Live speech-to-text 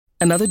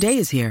Another day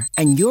is here,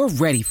 and you're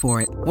ready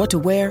for it. What to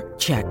wear?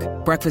 Check.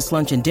 Breakfast,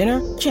 lunch, and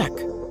dinner? Check.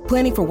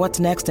 Planning for what's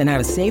next and how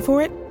to save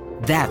for it?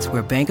 That's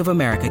where Bank of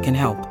America can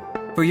help.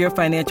 For your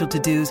financial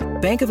to-dos,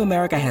 Bank of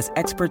America has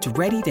experts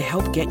ready to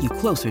help get you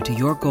closer to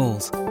your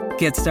goals.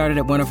 Get started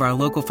at one of our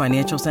local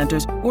financial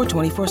centers or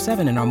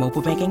 24/7 in our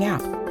mobile banking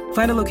app.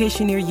 Find a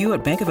location near you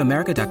at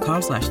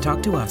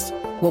bankofamerica.com/talktous.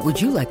 What would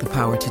you like the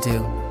power to do?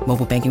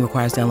 Mobile banking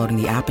requires downloading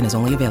the app and is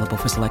only available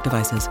for select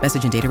devices.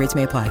 Message and data rates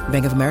may apply.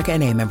 Bank of America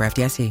N.A., member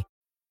FDIC.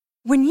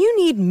 When you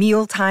need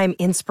mealtime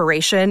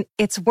inspiration,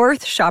 it's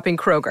worth shopping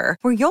Kroger,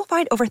 where you'll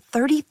find over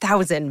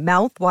 30,000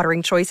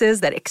 mouth-watering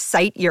choices that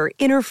excite your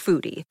inner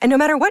foodie. And no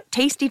matter what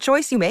tasty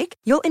choice you make,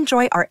 you'll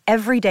enjoy our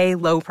everyday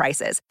low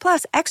prices,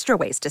 plus extra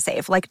ways to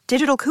save, like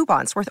digital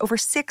coupons worth over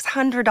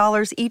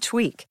 $600 each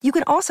week. You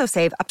can also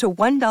save up to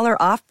 $1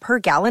 off per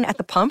gallon at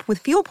the pump with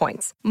fuel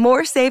points.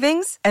 More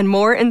savings and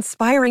more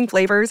inspiring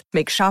flavors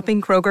make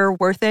shopping Kroger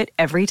worth it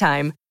every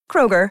time.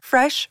 Kroger,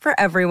 fresh for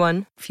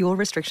everyone. Fuel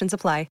restrictions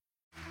apply.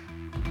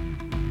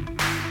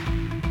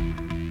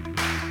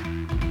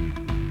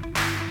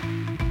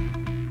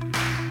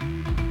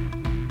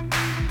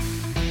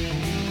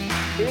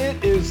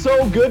 It is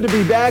so good to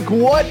be back.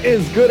 What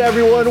is good,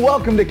 everyone?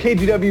 Welcome to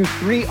KGW's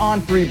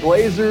 3-on-3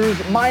 Blazers.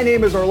 My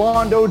name is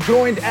Orlando,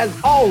 joined as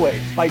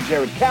always by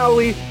Jared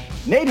Cowley,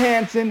 Nate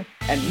Hansen,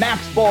 and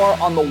Max Barr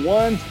on the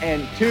ones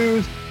and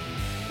twos.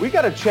 We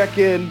got to check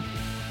in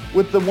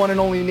with the one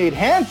and only Nate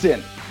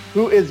Hansen,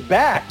 who is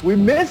back. We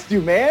missed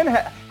you, man.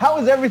 How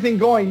is everything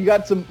going? You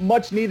got some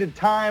much needed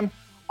time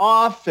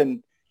off,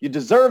 and you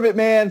deserve it,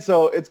 man.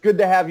 So it's good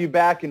to have you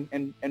back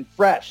and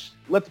fresh.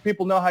 Let the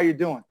people know how you're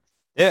doing.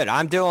 Dude,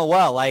 I'm doing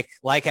well.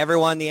 Like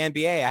everyone in the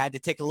NBA, I had to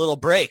take a little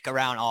break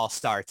around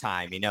All-Star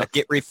time,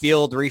 get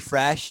refueled,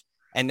 refresh.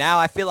 And now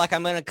I feel like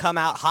I'm going to come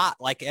out hot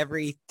like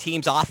every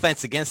team's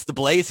offense against the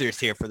Blazers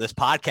here for this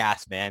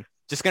podcast, man.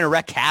 Just going to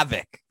wreak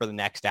havoc for the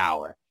next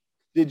hour.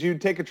 Did you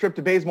take a trip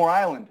to Bazemore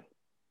Island?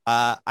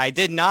 I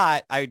did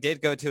not. I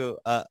did go to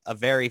a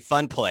very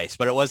fun place,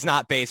 but it was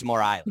not Bazemore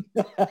Island.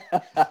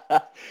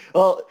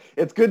 Well,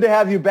 it's good to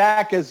have you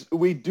back as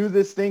we do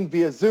this thing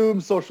via Zoom,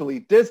 socially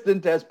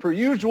distant as per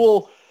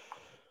usual.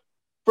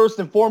 First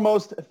and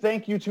foremost,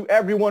 thank you to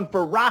everyone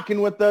for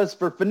rocking with us,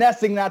 for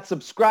finessing that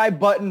subscribe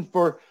button,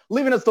 for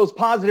leaving us those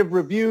positive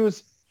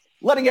reviews,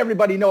 letting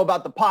everybody know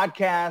about the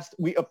podcast.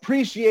 We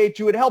appreciate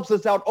you. It helps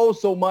us out oh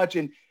so much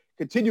in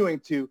continuing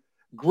to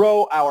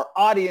grow our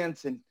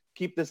audience and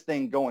keep this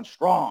thing going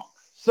strong.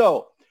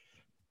 So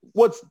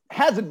what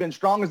hasn't been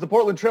strong is the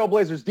Portland Trail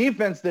Blazers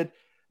defense that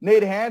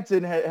Nate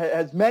Hansen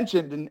has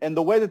mentioned and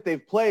the way that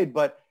they've played.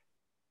 But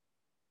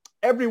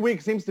every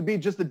week seems to be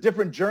just a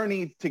different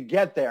journey to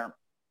get there.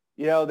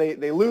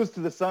 They lose to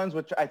the Suns,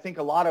 which I think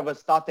a lot of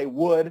us thought they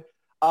would.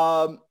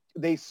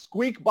 They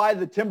squeak by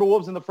the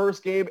Timberwolves in the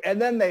first game,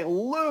 and then they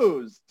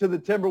lose to the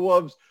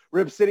Timberwolves.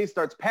 Rip City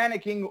starts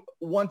panicking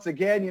once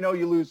again.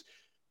 You lose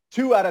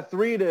 2 out of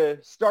 3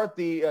 to start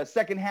the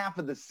second half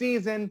of the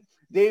season.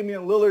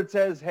 Damian Lillard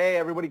says, hey,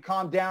 everybody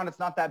calm down. It's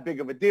not that big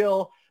of a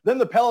deal. Then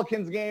the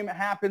Pelicans game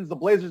happens. The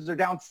Blazers are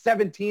down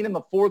 17 in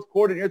the fourth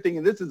quarter, and you're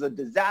thinking this is a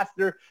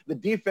disaster. The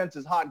defense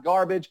is hot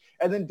garbage.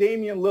 And then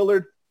Damian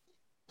Lillard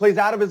plays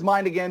out of his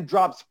mind again,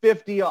 drops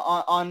 50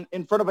 on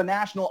in front of a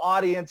national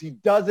audience. He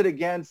does it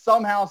again.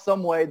 Somehow,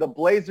 some way, the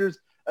Blazers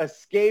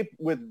escape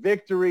with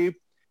victory.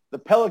 The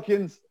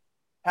Pelicans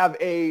have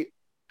a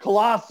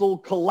colossal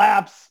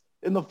collapse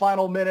in the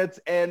final minutes,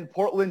 and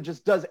Portland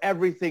just does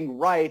everything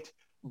right,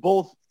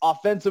 both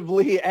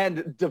offensively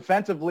and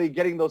defensively,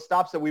 getting those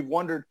stops that we've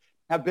wondered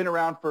have been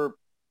around for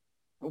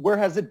where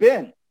has it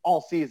been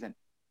all season.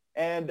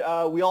 And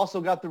we also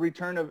got the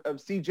return of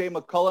CJ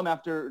McCollum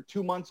after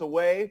 2 months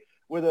away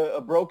with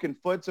a broken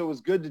foot. So it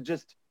was good to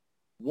just,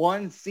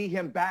 one, see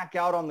him back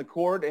out on the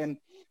court, and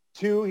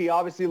two, he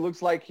obviously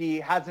looks like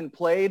he hasn't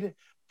played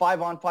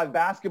 5-on-5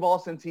 basketball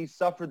since he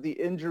suffered the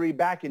injury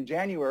back in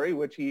January,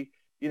 which he,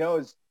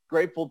 is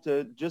grateful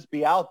to just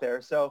be out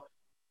there. So,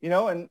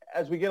 and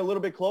as we get a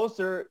little bit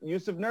closer,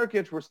 Jusuf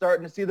Nurkic, we're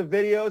starting to see the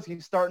videos.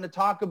 He's starting to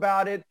talk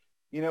about it.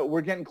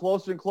 We're getting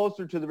closer and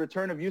closer to the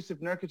return of Jusuf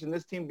Nurkic and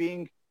this team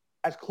being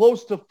as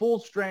close to full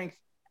strength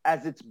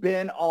as it's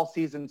been all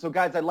season. So,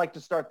 guys, I'd like to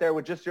start there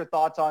with just your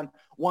thoughts on,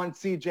 one,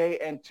 CJ,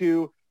 and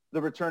two,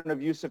 the return of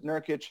Jusuf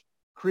Nurkic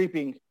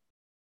creeping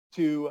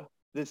to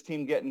this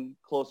team getting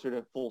closer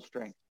to full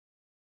strength.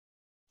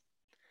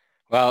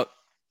 Well,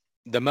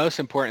 the most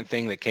important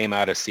thing that came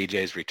out of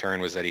CJ's return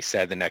was that he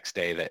said the next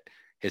day that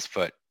his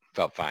foot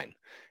felt fine.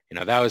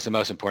 That was the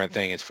most important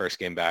thing, his first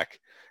game back.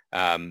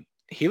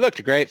 He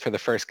looked great for the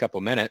first couple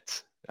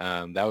minutes.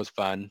 That was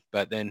fun.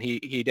 But then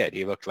he did.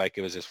 He looked like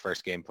it was his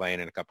first game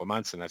playing in a couple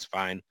months, and that's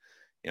fine.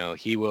 I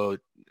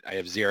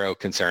have zero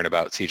concern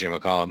about CJ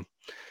McCollum.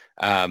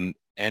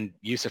 And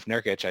Jusuf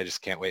Nurkic, I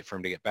just can't wait for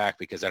him to get back,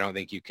 because I don't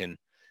think you can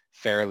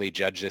fairly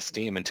judge this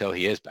team until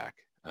he is back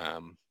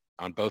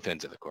on both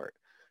ends of the court.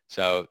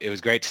 So it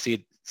was great to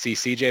see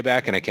CJ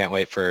back, and I can't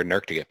wait for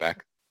Nurk to get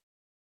back.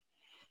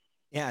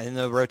 Yeah, in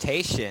the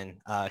rotation,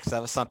 because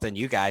that was something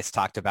you guys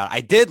talked about.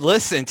 I did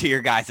listen to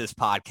your guys'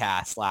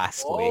 podcast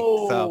last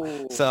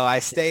week, so I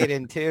stayed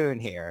in tune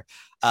here.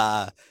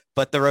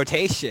 But the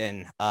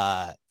rotation,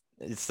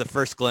 it's the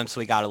first glimpse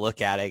we got to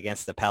look at it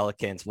against the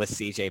Pelicans with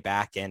CJ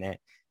back in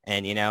it.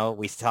 And,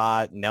 we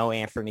saw no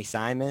Anthony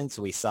Simons.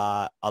 We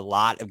saw a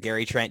lot of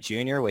Gary Trent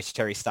Jr., which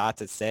Terry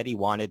Stotts had said he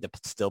wanted to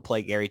still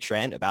play Gary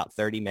Trent about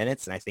 30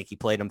 minutes, and I think he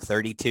played him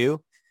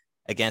 32.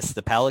 Against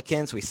the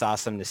Pelicans. We saw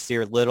some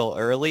Nasir Little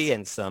early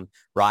and some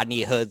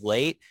Rodney Hood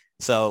late.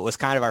 So it was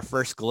kind of our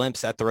first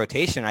glimpse at the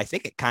rotation. I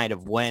think it kind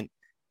of went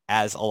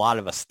as a lot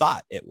of us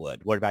thought it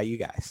would. What about you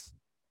guys?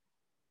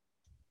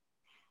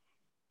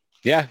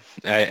 Yeah,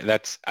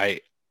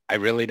 I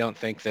really don't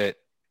think that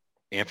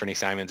Anthony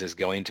Simons is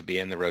going to be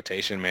in the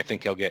rotation. I mean, I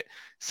think he'll get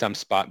some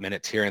spot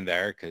minutes here and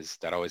there because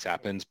that always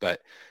happens,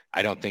 but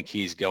I don't think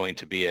he's going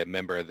to be a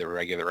member of the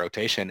regular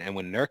rotation. And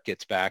when Nurk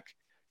gets back,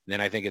 then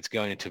I think it's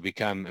going to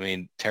become,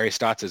 Terry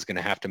Stotts is going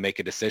to have to make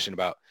a decision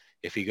about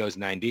if he goes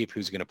 9 deep,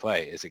 who's going to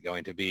play? Is it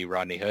going to be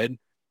Rodney Hood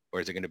or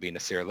is it going to be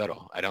Nasir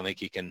Little? I don't think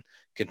he can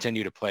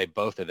continue to play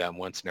both of them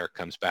once Nurk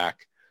comes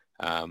back.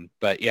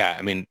 But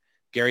yeah,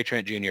 Gary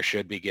Trent Jr.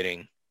 should be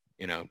getting,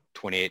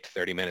 28 to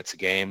 30 minutes a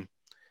game.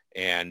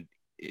 And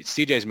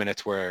CJ's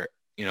minutes were,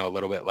 a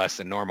little bit less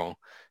than normal.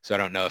 So I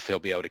don't know if he'll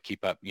be able to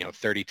keep up,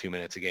 32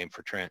 minutes a game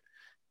for Trent.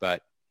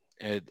 But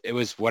it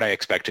was what I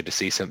expected to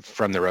see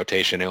from the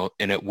rotation,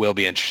 and it will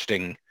be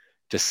interesting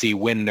to see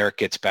when Nurk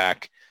gets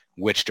back,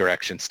 which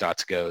direction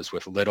Stotts goes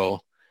with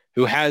Little,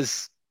 who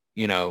has,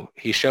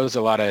 he shows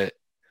a lot of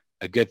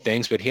good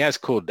things, but he has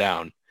cooled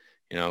down.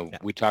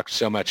 We talked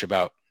so much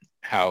about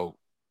how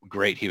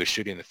great he was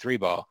shooting the 3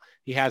 ball.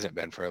 He hasn't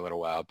been for a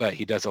little while, but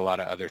he does a lot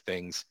of other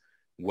things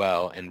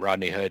well. And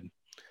Rodney Hood,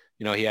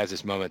 he has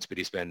his moments, but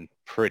he's been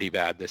pretty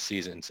bad this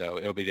season. So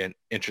it'll be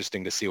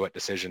interesting to see what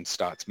decisions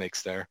Stotts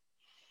makes there.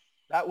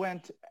 That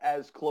went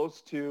as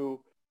close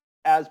to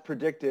as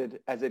predicted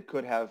as it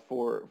could have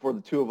for the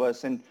two of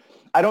us. And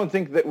I don't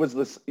think that was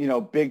this,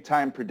 big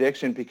time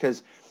prediction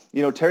because,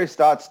 Terry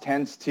Stotts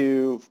tends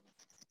to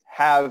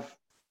have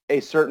a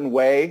certain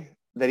way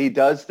that he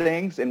does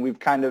things. And we've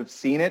kind of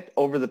seen it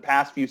over the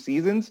past few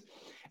seasons.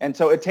 And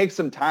so it takes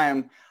some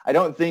time. I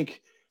don't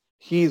think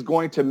he's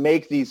going to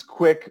make these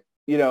quick,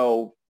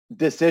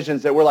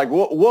 decisions that we're like,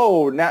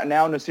 whoa,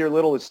 now Nasir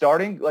Little is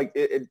starting. Like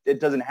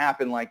it doesn't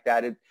happen like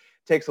that. It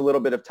takes a little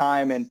bit of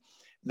time, and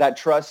that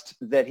trust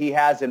that he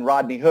has in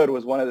Rodney Hood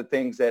was one of the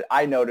things that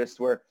I noticed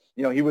where,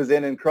 he was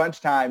in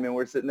crunch time and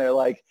we're sitting there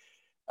like,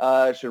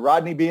 should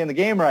Rodney be in the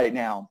game right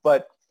now?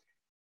 But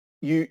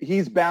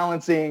he's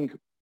balancing,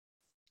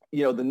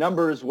 the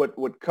numbers, what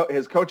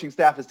his coaching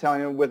staff is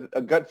telling him with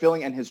a gut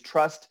feeling and his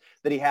trust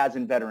that he has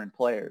in veteran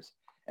players.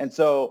 And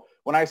so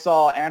when I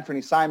saw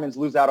Anthony Simons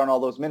lose out on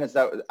all those minutes,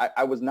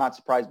 I was not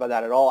surprised by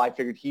that at all. I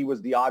figured he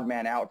was the odd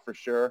man out for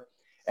sure.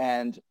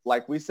 And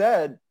like we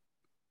said,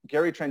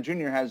 Gary Trent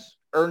Jr. has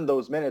earned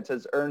those minutes,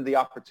 has earned the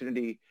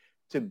opportunity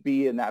to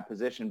be in that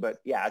position. But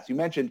yeah, as you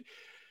mentioned,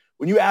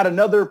 when you add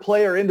another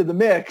player into the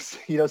mix,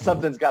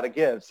 something's got to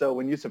give. So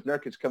when Jusuf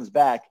Nurkic comes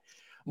back,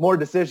 more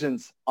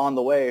decisions on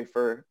the way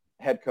for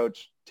head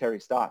coach Terry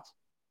Stotts.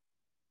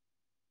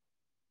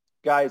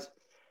 Guys,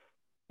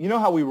 you know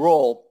how we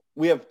roll.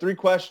 We have 3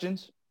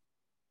 questions.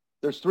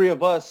 There's 3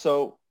 of us,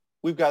 so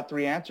we've got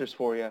 3 answers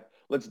for you.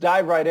 Let's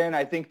dive right in.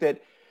 I think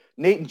that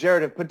Nate and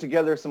Jared have put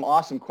together some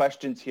awesome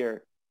questions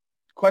here.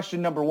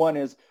 Question number 1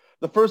 is,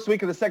 the first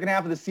week of the second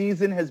half of the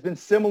season has been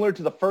similar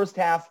to the first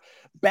half.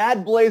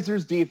 Bad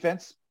Blazers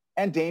defense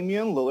and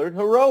Damian Lillard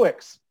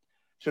heroics.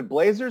 Should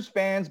Blazers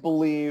fans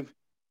believe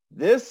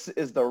this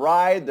is the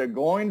ride they're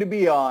going to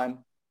be on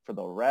for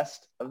the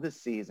rest of the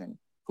season?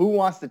 Who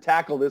wants to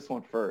tackle this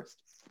one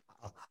first?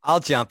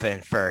 I'll jump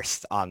in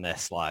first on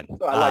this one.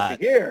 So I like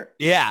to hear.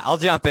 Yeah, I'll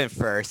jump in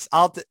first.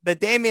 The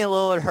Damian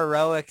Lillard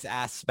heroics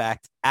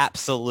aspect,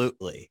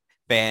 absolutely.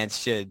 Fans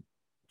should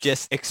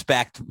just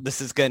expect this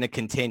is going to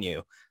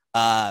continue.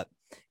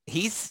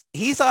 He's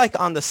like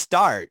on the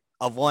start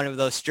of one of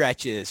those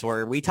stretches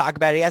where we talk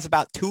about he has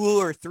about 2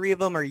 or 3 of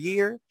them a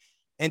year.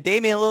 And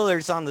Damian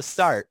Lillard's on the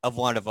start of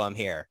one of them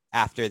here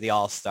after the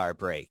All-Star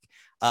break.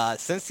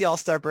 Since the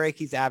All-Star break,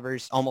 he's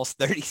averaged almost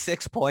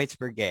 36 points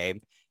per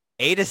game,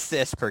 8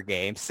 assists per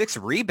game, 6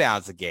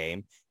 rebounds a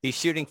game. He's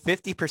shooting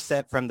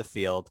 50% from the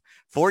field,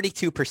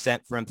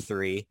 42% from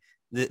 3.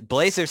 The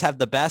Blazers have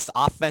the best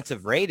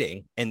offensive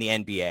rating in the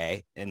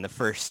NBA in the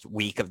first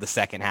week of the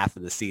second half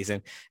of the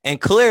season.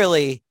 And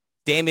clearly,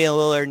 Damian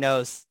Lillard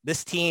knows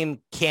this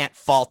team can't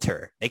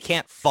falter. They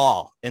can't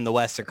fall in the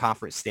Western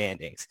Conference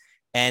standings.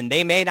 And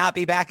they may not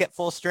be back at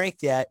full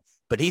strength yet,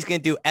 but he's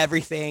going to do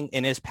everything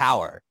in his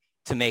power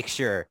to make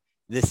sure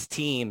this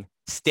team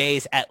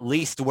stays at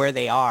least where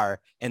they are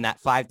in that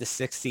 5 to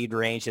 6 seed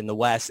range in the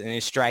West and in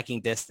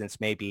striking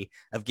distance maybe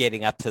of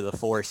getting up to the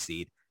 4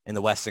 seed in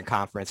the Western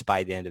Conference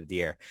by the end of the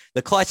year.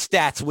 The clutch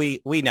stats,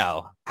 we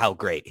know how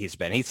great he's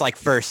been. He's like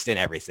first in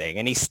everything,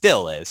 and he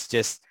still is.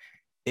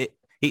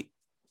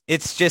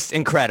 it's just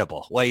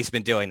incredible what he's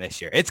been doing this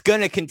year. It's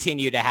going to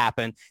continue to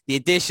happen. The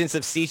additions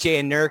of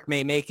CJ and Nurk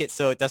may make it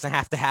so it doesn't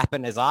have to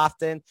happen as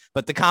often,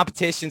 but the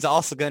competition's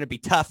also going to be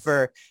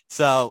tougher.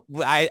 So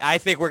I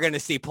think we're going to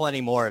see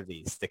plenty more of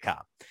these to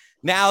come.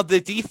 Now, the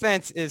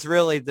defense is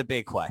really the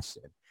big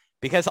question,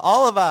 because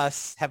all of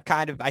us have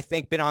kind of, I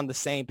think, been on the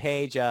same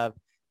page of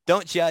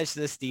don't judge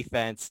this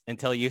defense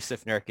until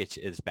Jusuf Nurkic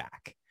is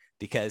back,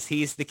 because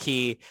he's the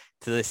key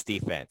to this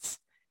defense.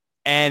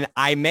 And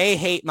I may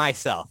hate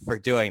myself for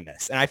doing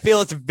this, and I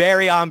feel it's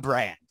very on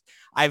brand.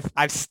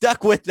 I've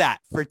stuck with that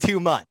for 2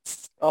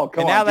 months. Oh,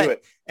 come on, do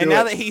it.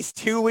 Now that he's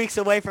 2 weeks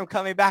away from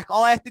coming back,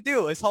 all I have to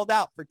do is hold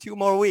out for 2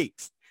 more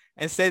weeks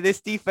and say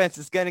this defense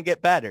is going to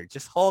get better.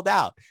 Just hold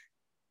out.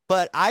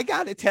 But I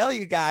got to tell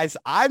you guys,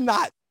 I'm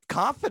not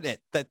confident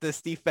that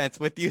this defense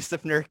with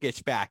Jusuf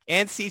Nurkic back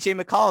and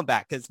CJ McCollum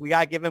back, because we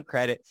got to give him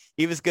credit.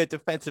 He was good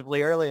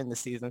defensively early in the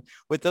season.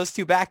 With those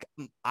two back,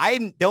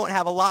 I don't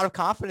have a lot of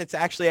confidence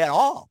actually at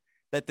all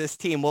that this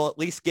team will at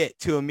least get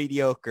to a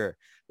mediocre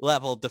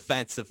level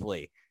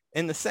defensively.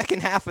 In the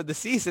second half of the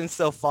season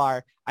so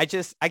far, I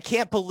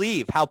can't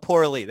believe how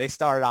poorly they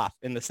started off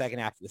in the second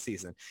half of the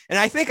season. And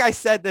I think I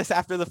said this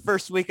after the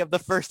first week of the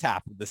first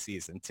half of the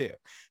season too,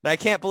 but I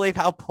can't believe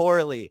how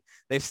poorly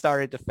they've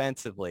started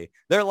defensively.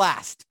 They're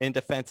last in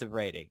defensive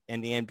rating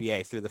in the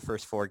NBA through the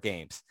first 4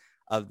 games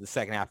of the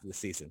second half of the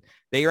season.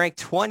 They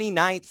ranked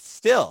 29th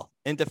still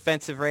in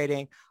defensive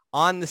rating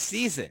on the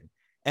season.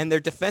 And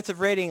their defensive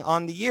rating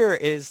on the year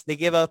is they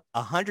give up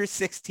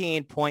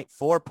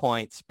 116.4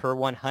 points per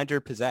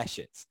 100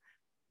 possessions.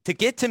 To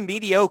get to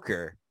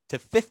mediocre, to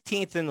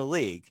 15th in the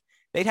league,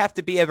 they'd have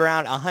to be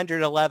around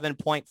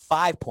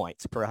 111.5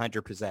 points per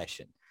 100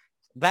 possession.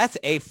 That's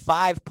a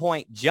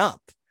 5-point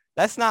jump.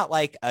 That's not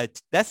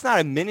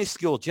a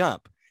minuscule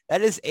jump.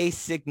 That is a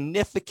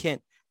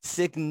significant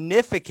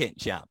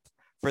jump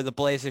for the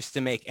Blazers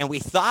to make. And we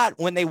thought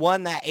when they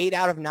won that 8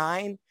 out of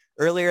 9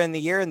 earlier in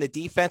the year and the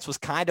defense was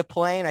kind of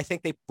playing, I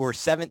think they were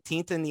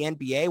 17th in the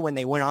NBA when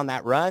they went on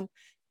that run.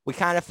 We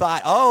kind of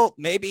thought, oh,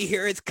 maybe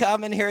here it's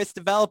coming, here it's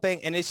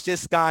developing, and it's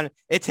just gone.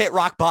 It's hit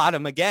rock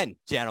bottom again,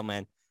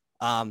 gentlemen.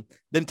 The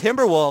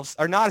Timberwolves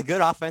are not a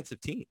good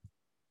offensive team.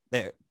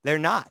 They're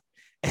not.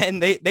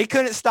 And they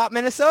couldn't stop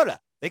Minnesota.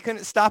 They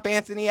couldn't stop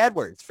Anthony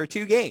Edwards for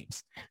 2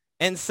 games.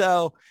 And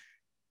so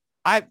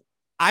I'm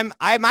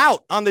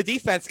out on the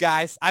defense,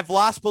 guys. I've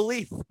lost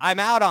belief. I'm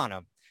out on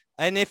them.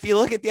 And if you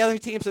look at the other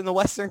teams in the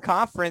Western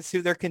Conference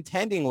who they're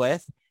contending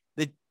with,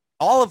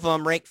 all of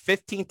them rank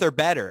 15th or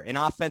better in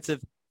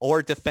offensive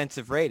or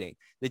defensive rating.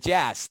 The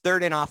Jazz,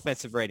 3rd in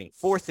offensive rating,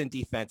 4th in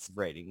defensive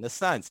rating. The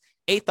Suns,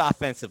 8th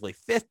offensively,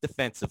 5th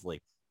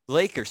defensively. The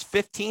Lakers,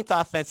 15th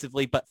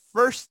offensively, but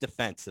 1st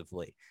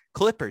defensively.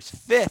 Clippers,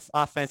 5th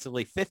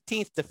offensively,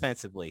 15th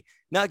defensively.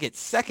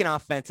 Nuggets, 2nd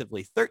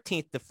offensively,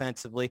 13th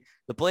defensively.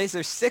 The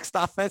Blazers,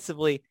 6th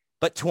offensively,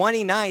 but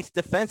 29th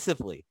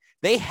defensively.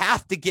 They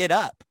have to get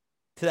up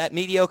to that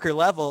mediocre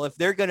level if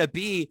they're going to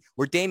be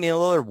where Damian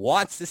Lillard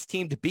wants this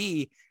team to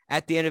be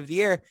at the end of the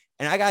year.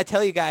 And I got to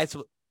tell you guys,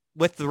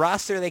 with the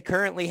roster they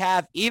currently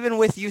have, even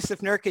with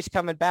Jusuf Nurkic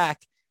coming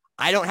back,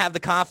 I don't have the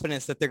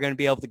confidence that they're going to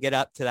be able to get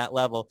up to that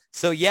level.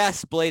 So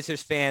yes,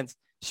 Blazers fans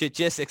should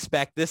just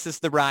expect this is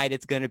the ride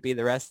it's going to be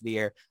the rest of the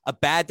year. A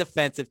bad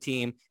defensive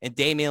team and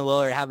Damian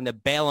Lillard having to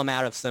bail them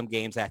out of some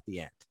games at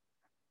the end.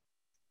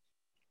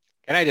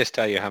 Can I just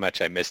tell you how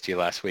much I missed you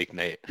last week,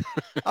 Nate?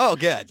 Oh,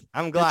 good.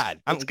 I'm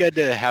glad. It's good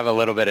to have a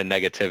little bit of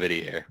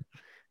negativity here.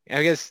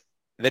 I guess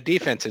the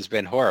defense has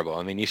been horrible.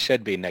 I mean, you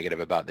should be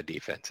negative about the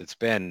defense. It's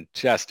been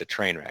just a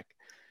train wreck.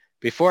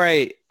 Before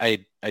I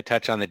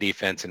touch on the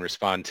defense and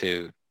respond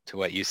to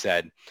what you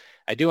said,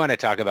 I do want to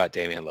talk about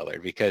Damian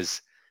Lillard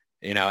because,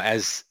 you know,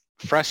 as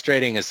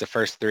frustrating as the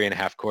first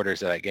 3.5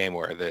 quarters of that game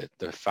were,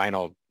 the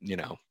final, you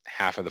know,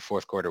 half of the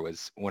fourth quarter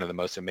was one of the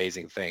most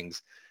amazing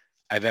things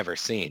I've ever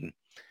seen.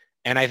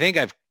 And I think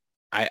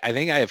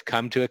I have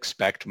come to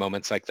expect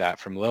moments like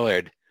that from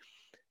Lillard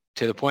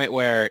to the point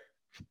where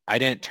I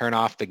didn't turn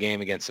off the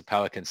game against the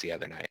Pelicans the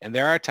other night. And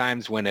there are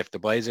times when if the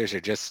Blazers are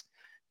just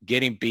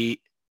getting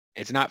beat,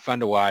 it's not fun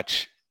to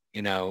watch.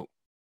 You know,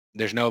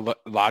 there's no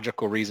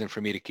logical reason for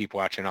me to keep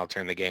watching. I'll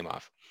turn the game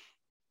off.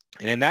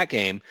 And in that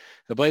game,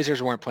 the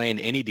Blazers weren't playing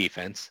any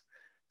defense.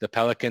 The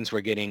Pelicans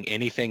were getting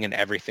anything and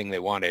everything they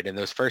wanted. In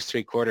those first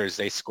 3 quarters,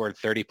 they scored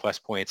 30-plus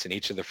points in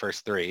each of the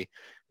first 3.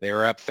 They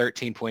were up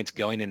 13 points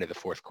going into the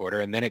fourth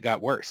quarter, and then it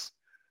got worse.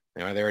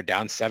 You know, they were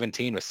down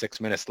 17 with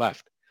 6 minutes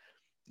left.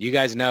 You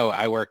guys know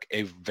I work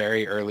a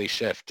very early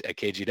shift at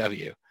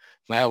KGW.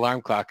 My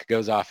alarm clock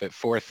goes off at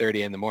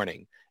 4:30 in the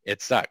morning.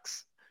 It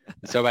sucks.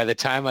 So by the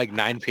time like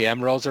 9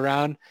 p.m. rolls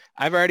around,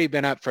 I've already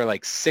been up for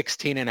like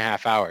 16 and a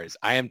half hours.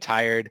 I am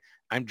tired.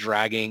 I'm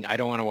dragging. I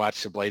don't want to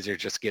watch the Blazers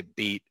just get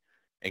beat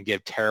and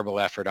give terrible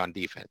effort on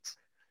defense.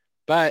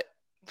 But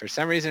for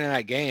some reason in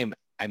that game,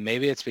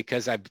 maybe it's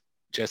because I've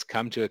just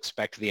come to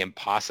expect the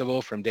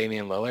impossible from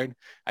Damian Lillard.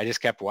 I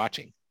just kept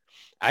watching.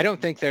 I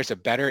don't think there's a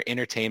better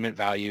entertainment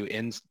value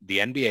in the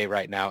NBA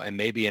right now and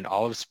maybe in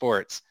all of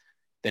sports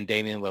than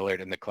Damian Lillard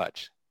in the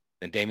clutch,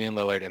 than Damian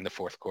Lillard in the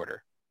fourth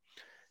quarter.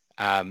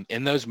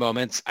 In those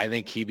moments, I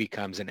think he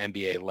becomes an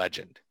NBA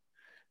legend.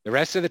 The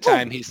rest of the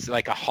time, he's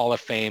like a Hall of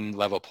Fame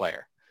level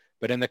player.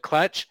 But in the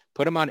clutch,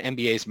 put him on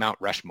NBA's Mount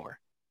Rushmore.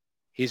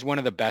 He's one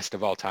of the best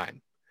of all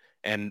time.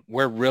 And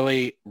we're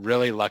really,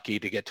 really lucky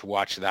to get to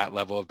watch that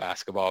level of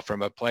basketball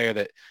from a player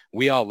that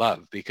we all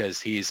love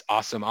because he's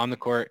awesome on the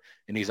court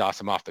and he's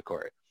awesome off the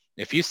court.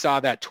 If you saw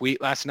that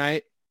tweet last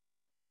night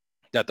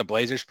that the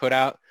Blazers put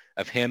out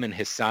of him and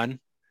his son,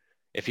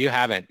 if you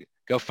haven't,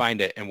 go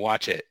find it and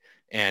watch it.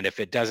 And if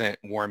it doesn't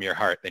warm your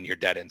heart, then you're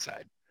dead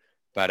inside.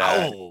 But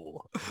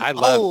I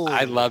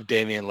love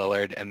Damian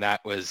Lillard. And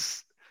that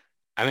was,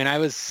 I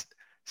was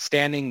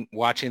standing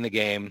watching the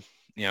game,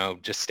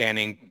 just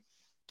standing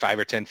 5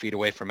 or 10 feet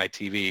away from my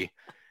TV.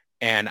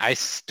 And I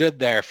stood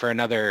there for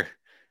another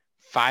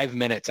 5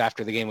 minutes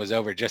after the game was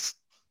over, just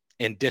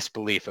in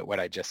disbelief at what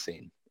I just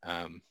seen.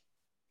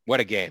 What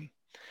a game.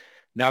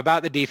 Now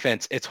about the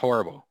defense, it's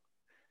horrible.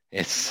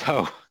 It's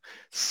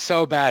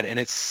so bad. And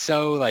it's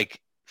so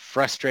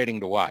frustrating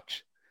to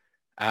watch.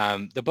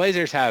 The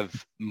Blazers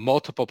have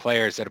multiple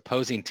players that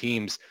opposing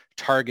teams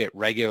target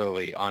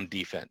regularly on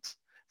defense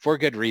for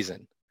good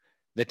reason.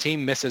 The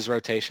team misses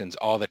rotations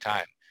all the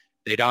time.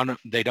 They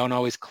don't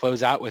always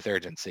close out with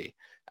urgency.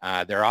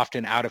 They're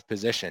often out of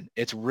position.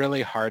 It's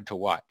really hard to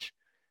watch.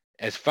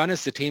 As fun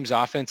as the team's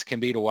offense can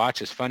be to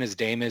watch, as fun as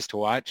Dame is to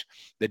watch,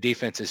 the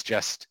defense is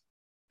just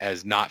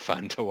as not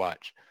fun to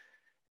watch.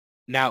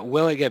 Now,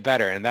 will it get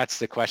better? And that's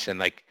the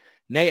question.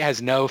 Nate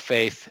has no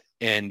faith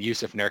in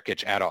Jusuf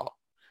Nurkic at all.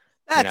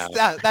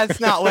 That's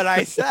not what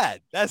I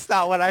said. That's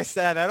not what I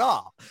said at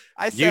all.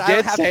 I said you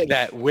did say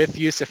that with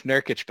Jusuf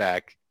Nurkic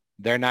back,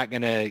 they're not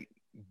going to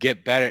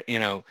get better.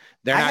 They're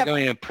not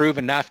going to improve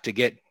enough to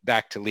get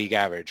back to league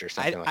average or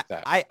something like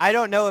that. I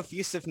don't know if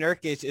Jusuf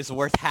Nurkic is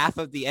worth half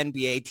of the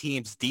NBA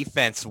team's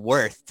defense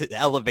worth to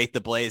elevate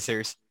the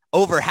Blazers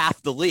over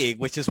half the league,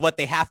 which is what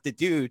they have to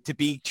do to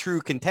be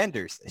true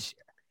contenders this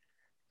year.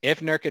 If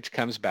Nurkic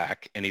comes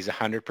back and he's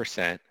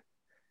 100%,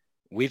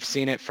 we've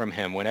seen it from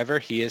him whenever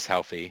he is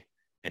healthy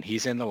and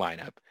he's in the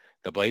lineup,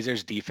 the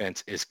Blazers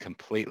defense is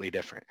completely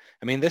different.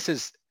 This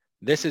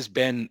has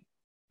been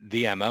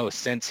the MO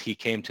since he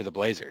came to the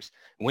Blazers.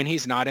 When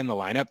he's not in the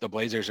lineup, the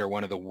Blazers are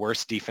one of the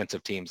worst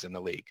defensive teams in the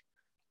league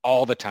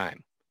all the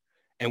time.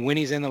 And when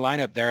he's in the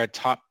lineup, they're a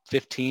top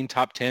 15,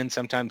 top 10,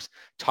 sometimes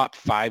top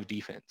 5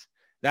 defense.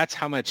 That's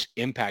how much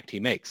impact he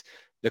makes.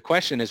 The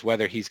question is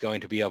whether he's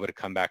going to be able to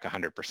come back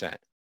 100%.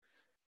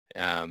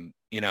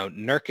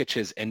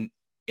 Nurkic's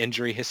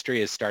injury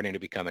history is starting to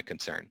become a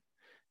concern.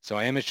 So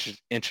I am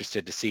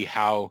interested to see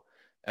how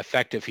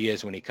effective he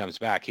is when he comes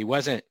back. He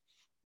wasn't,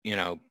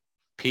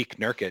 peak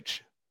Nurkic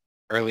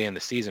early in the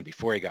season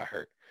before he got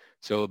hurt.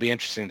 So it'll be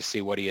interesting to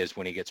see what he is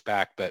when he gets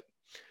back. But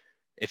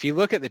if you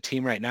look at the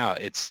team right now,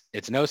 it's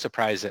no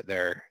surprise that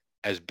they're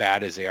as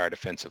bad as they are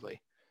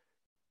defensively.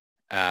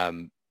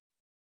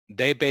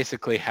 They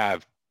basically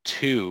have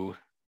 2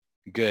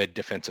 good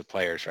defensive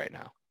players right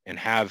now and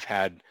have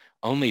had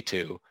only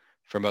 2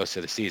 for most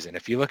of the season.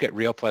 If you look at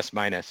real plus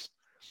minus,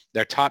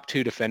 their top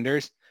 2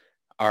 defenders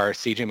are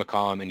CJ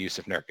McCollum and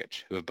Jusuf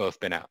Nurkic, who have both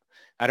been out.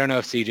 I don't know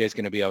if CJ is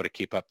going to be able to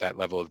keep up that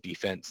level of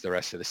defense the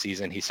rest of the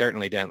season. He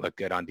certainly didn't look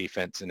good on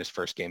defense in his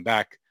first game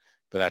back,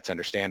 but that's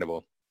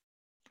understandable.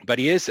 But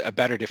he is a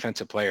better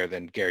defensive player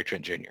than Gary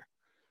Trent Jr.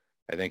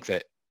 I think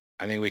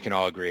we can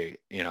all agree,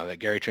 that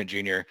Gary Trent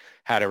Jr.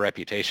 had a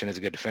reputation as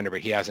a good defender,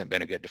 but he hasn't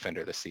been a good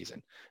defender this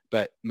season.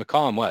 But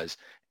McCollum was.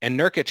 And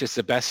Nurkic is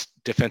the best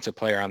defensive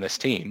player on this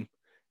team.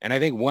 And I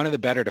think one of the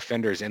better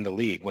defenders in the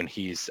league when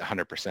he's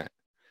 100%.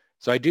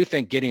 So I do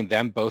think getting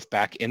them both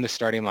back in the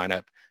starting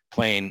lineup,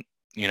 playing,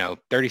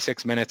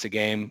 36 minutes a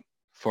game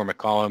for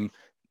McCollum,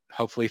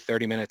 hopefully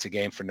 30 minutes a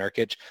game for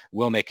Nurkic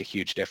will make a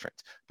huge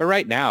difference. But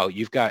right now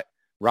you've got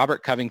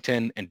Robert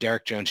Covington and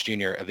Derrick Jones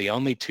Jr. are the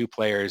only 2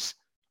 players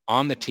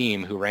on the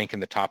team who rank in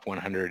the top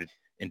 100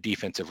 in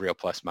defensive real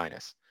plus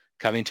minus.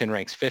 Covington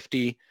ranks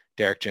 50,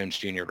 Derrick Jones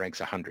Jr. ranks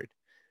 100.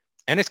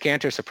 Enes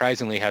Kanter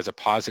surprisingly has a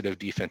positive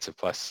defensive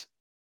plus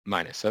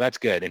minus. So that's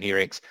good. And he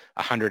ranks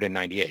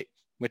 198,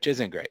 which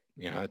isn't great.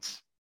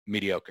 It's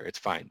mediocre. It's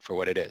fine for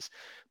what it is.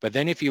 But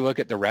then if you look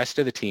at the rest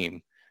of the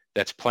team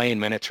that's playing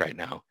minutes right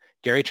now,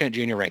 Gary Trent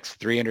Jr. ranks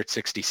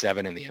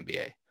 367 in the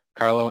NBA.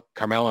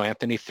 Carmelo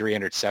Anthony,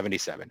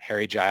 377.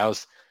 Harry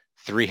Giles,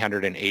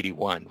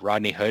 381.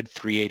 Rodney Hood,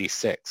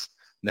 386.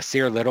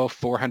 Nasir Little,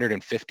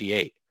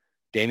 458.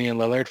 Damian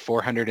Lillard,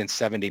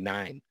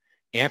 479.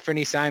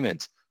 Anthony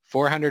Simons,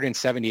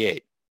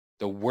 478.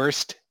 The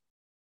worst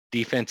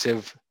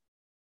defensive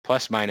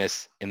plus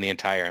minus in the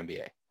entire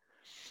NBA.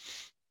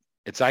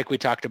 It's like we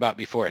talked about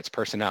before. It's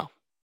personnel.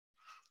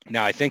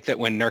 Now, I think that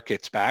when Nurk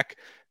gets back,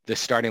 the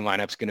starting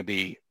lineup's going to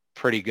be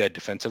pretty good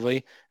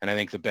defensively, and I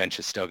think the bench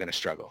is still going to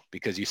struggle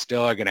because you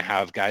still are going to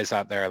have guys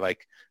out there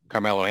like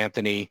Carmelo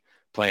Anthony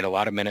playing a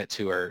lot of minutes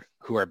who are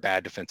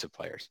bad defensive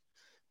players.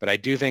 But I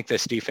do think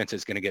this defense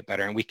is going to get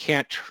better, and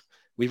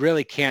we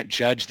really can't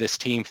judge this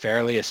team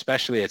fairly,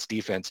 especially its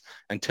defense,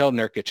 until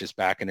Nurkic is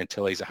back and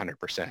until he's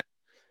 100%.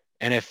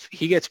 And if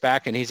he gets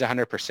back and he's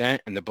 100%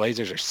 and the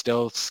Blazers are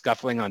still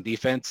scuffling on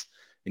defense,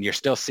 and you're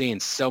still seeing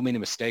so many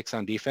mistakes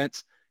on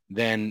defense,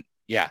 then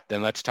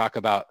let's talk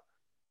about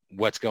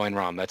what's going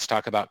wrong. Let's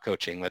talk about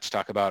coaching. Let's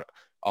talk about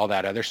all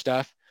that other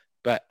stuff.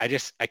 But I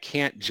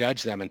can't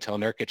judge them until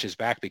Nurkic is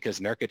back, because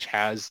Nurkic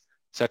has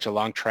such a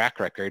long track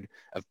record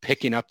of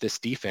picking up this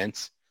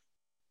defense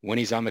when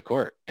he's on the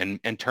court and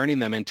turning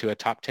them into a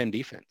top 10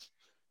 defense.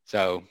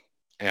 So,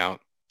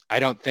 I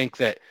don't think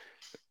that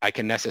I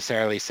can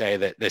necessarily say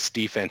that this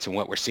defense and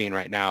what we're seeing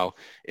right now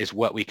is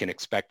what we can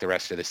expect the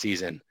rest of the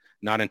season,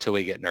 not until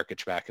we get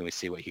Nurkic back and we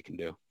see what he can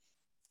do.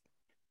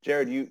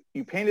 Jared,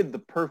 you painted the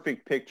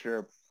perfect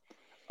picture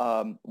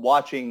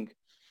watching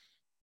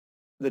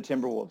the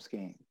Timberwolves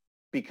game,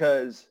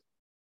 because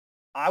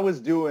I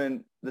was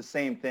doing the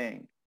same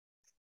thing.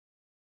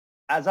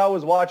 As I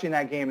was watching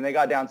that game and they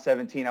got down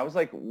 17, I was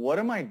like, what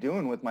am I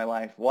doing with my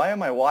life? Why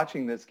am I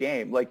watching this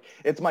game? Like,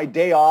 it's my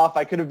day off.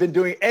 I could have been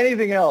doing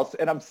anything else.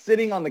 And I'm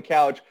sitting on the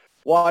couch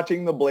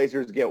watching the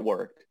Blazers get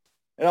worked.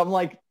 And I'm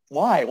like,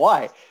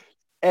 why?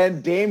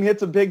 And Dame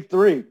hits a big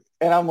three.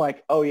 And I'm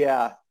like, oh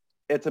yeah,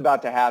 it's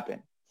about to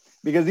happen.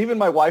 Because even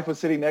my wife was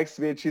sitting next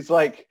to me and she's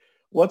like,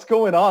 what's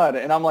going on?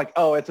 And I'm like,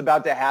 oh, it's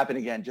about to happen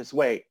again. Just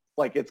wait.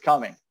 Like, it's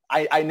coming.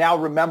 I now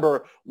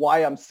remember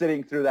why I'm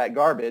sitting through that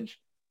garbage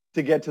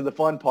to get to the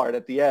fun part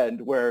at the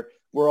end where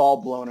we're all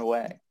blown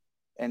away.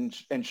 And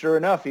sure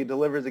enough, he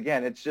delivers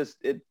again. It's just,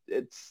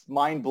 it's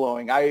mind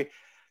blowing.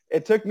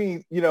 It took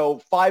me,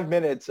 5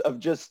 minutes of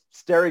just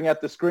staring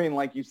at the screen,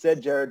 like you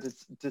said, Jared,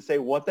 to say,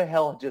 what the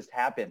hell just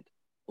happened?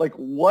 Like,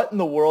 what in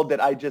the world did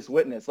I just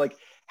witness? Like,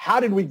 how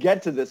did we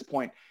get to this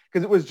point?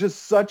 Because it was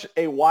just such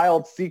a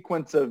wild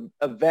sequence of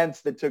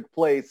events that took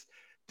place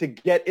to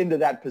get into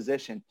that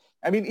position.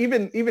 I mean,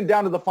 even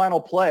down to the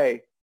final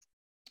play,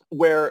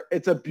 where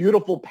it's a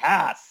beautiful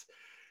pass,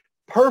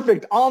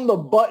 perfect on the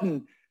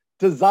button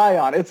to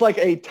Zion. It's like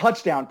a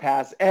touchdown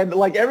pass, and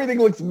like everything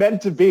looks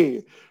meant to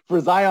be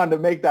for Zion to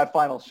make that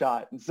final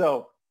shot. And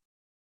so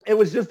it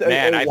was just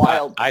a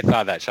wild. I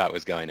thought that shot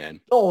was going in.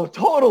 Oh,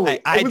 totally.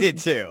 I did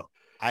too.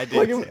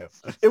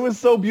 It was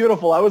so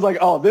beautiful. I was like,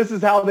 oh, this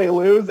is how they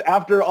lose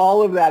after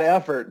all of that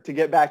effort to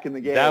get back in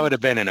the game. That would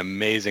have been an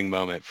amazing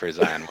moment for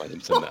Zion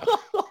Williamson,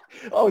 though.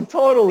 Oh,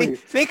 totally.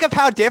 Think of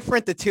how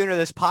different the tune of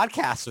this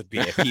podcast would be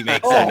if he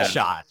makes that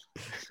shot.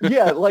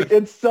 Yeah, like,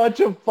 it's such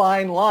a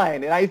fine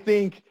line. And I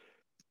think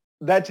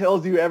that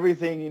tells you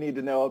everything you need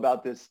to know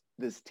about this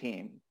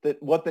team,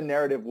 that what the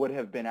narrative would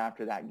have been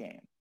after that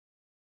game.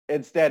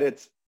 Instead,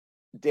 it's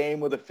Dame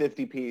with a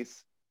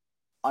 50-piece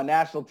on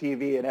national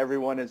TV, and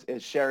everyone is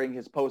sharing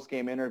his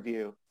post-game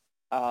interview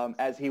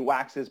as he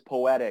waxes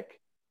poetic.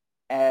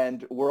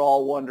 And we're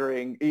all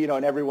wondering,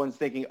 and everyone's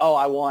thinking,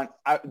 oh,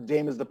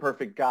 Dame is the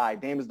perfect guy.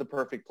 Dame is the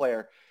perfect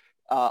player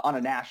on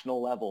a national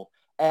level.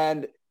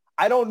 And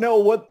I don't know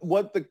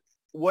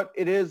what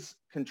it is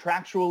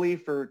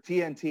contractually for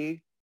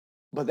TNT,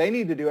 but they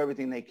need to do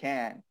everything they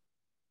can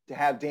to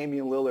have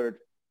Damian Lillard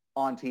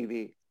on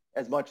TV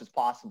as much as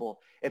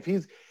possible. If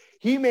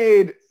he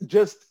made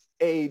just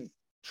a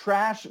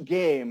trash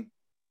game,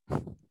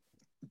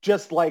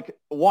 just like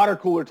water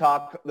cooler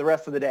talk the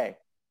rest of the day.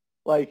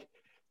 Like,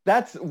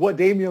 that's what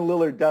Damian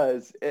Lillard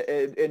does,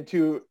 and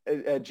to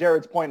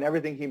Jared's point and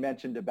everything he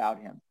mentioned about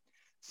him.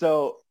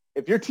 So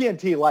if you're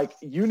TNT, like,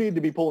 you need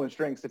to be pulling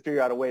strings to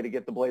figure out a way to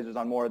get the Blazers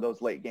on more of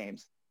those late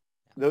games.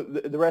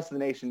 The rest of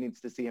the nation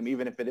needs to see him,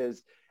 even if it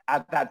is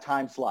at that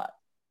time slot.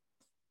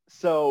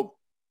 So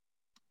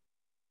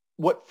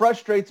what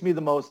frustrates me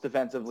the most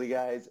defensively,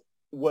 guys,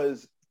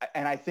 was,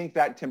 and I think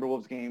that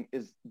Timberwolves game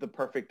is the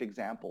perfect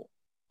example,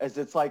 as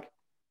it's like,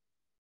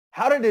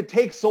 how did it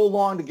take so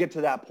long to get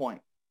to that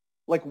point?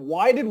 Like,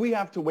 why did we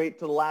have to wait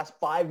to the last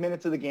 5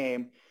 minutes of the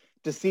game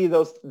to see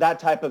that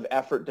type of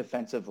effort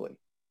defensively?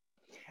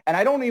 And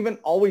I don't even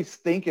always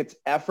think it's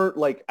effort.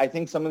 Like, I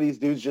think some of these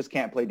dudes just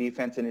can't play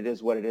defense, and it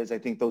is what it is. I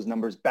think those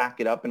numbers back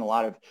it up in a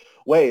lot of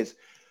ways.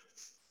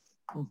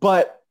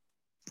 But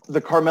the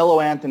Carmelo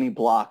Anthony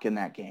block in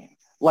that game,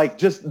 like,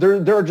 just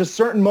there are just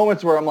certain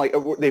moments where I'm like,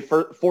 they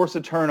force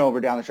a turnover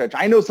down the stretch.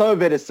 I know some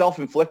of it is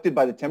self-inflicted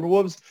by the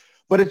Timberwolves,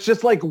 but it's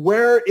just like,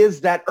 where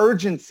is that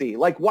urgency?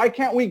 Like, why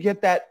can't we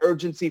get that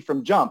urgency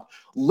from jump?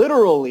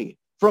 Literally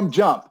from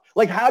jump.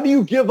 Like, how do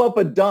you give up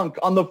a dunk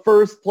on the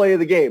first play of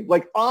the game?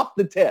 Like, off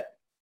the tip.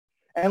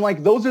 And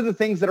like, those are the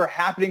things that are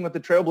happening with the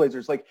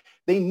Trailblazers. Like,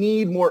 they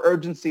need more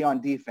urgency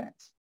on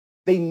defense.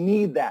 They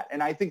need that.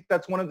 And I think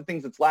that's one of the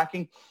things that's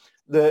lacking.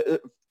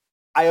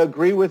 I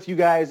agree with you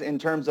guys in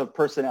terms of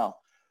personnel.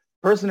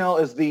 Personnel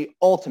is the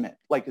ultimate.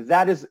 Like,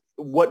 that is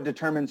what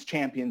determines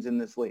champions in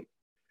this league.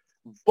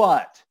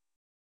 But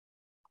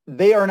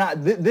they are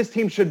not, this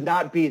team should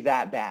not be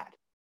that bad.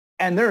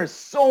 And there is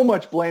so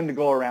much blame to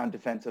go around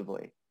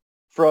defensively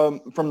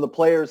from the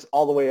players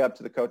all the way up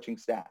to the coaching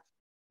staff.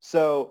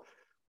 So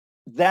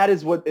that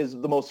is what is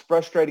the most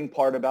frustrating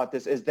part about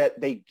this, is that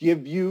they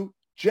give you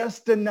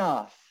just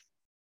enough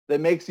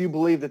that makes you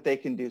believe that they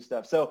can do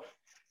stuff. So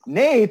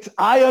Nate,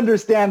 I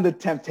understand the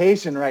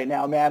temptation right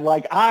now, man.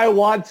 Like, I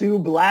want to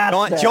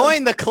blast them.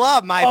 Join the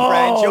club, my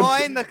friend.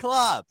 Join the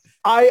club.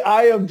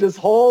 I am just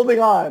holding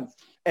on.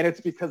 and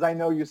it's because I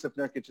know Yusuf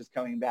Nurkic is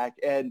coming back.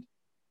 And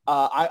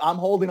I'm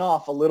holding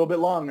off a little bit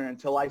longer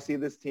until I see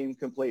this team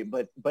complete.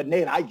 But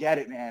Nate, I get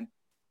it, man.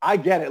 I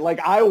get it. Like,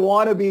 I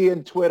want to be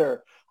in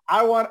Twitter.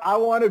 I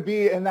want to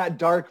be in that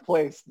dark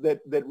place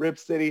that Rip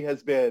City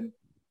has been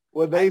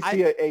when they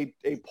see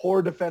a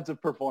poor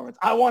defensive performance.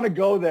 I want to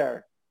go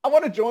there. I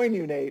want to join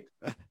you, Nate.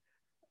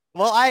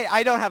 Well,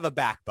 I don't have a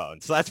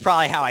backbone, so that's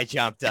probably how I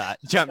jumped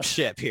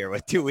ship here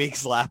with 2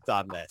 weeks left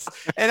on this.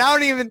 And I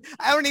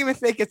don't even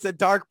think it's a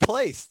dark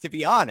place, to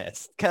be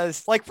honest,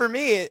 because like for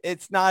me,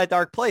 it's not a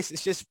dark place.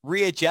 It's just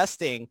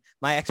readjusting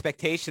my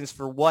expectations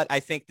for what I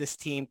think this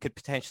team could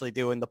potentially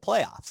do in the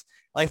playoffs.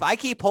 Like if I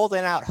keep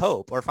holding out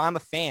hope, or if I'm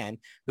a fan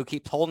who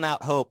keeps holding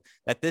out hope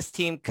that this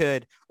team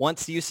could,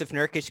 once Yusuf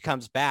Nurkic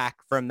comes back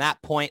from that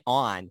point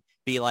on,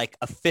 be like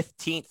a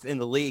 15th in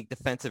the league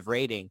defensive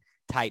rating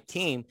type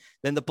team,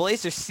 then the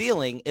Blazers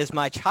ceiling is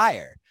much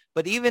higher.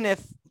 But even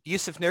if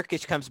Yusuf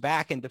Nurkic comes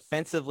back and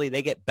defensively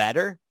they get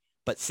better,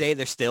 but say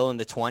they're still in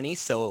the 20s,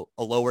 so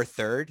a lower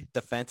third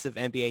defensive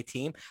NBA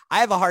team,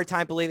 I have a hard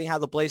time believing how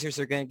the Blazers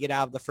are going to get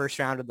out of the first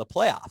round of the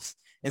playoffs.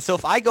 And so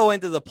if I go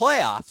into the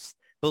playoffs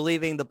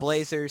believing the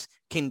Blazers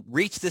can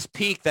reach this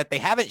peak that they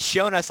haven't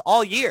shown us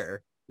all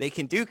year they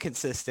can do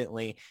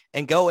consistently,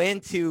 and go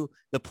into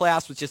the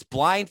playoffs with just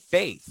blind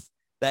faith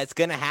that it's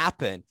going to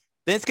happen,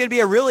 then it's going to be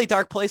a really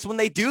dark place when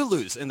they do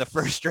lose in the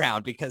first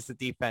round because the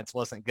defense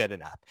wasn't good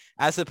enough,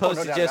 as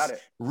opposed to just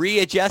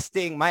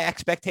readjusting my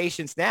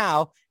expectations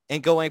now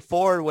and going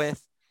forward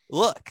with,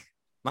 look,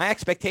 my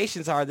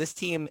expectations are this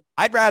team.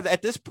 I'd rather,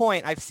 at this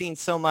point, I've seen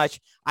so much,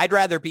 I'd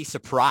rather be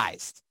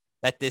surprised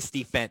that this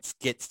defense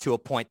gets to a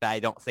point that I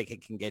don't think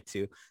it can get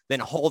to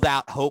than hold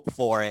out hope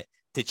for it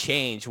to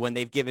change when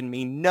they've given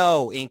me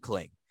no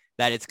inkling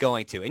that it's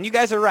going to. And you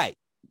guys are right.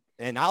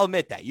 And I'll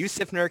admit that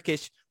Yusuf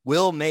Nurkic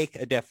will make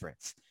a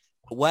difference.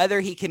 Whether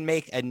he can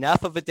make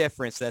enough of a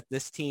difference that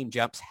this team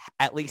jumps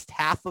at least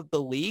half of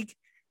the league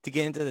to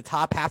get into the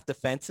top half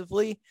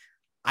defensively,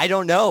 I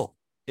don't know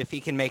if he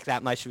can make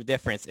that much of a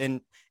difference.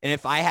 And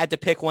if I had to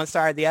pick one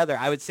side or the other,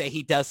 I would say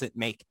he doesn't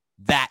make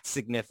that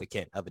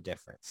significant of a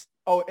difference.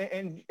 Oh,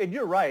 and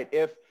you're right.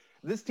 If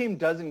this team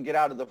doesn't get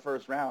out of the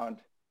first round,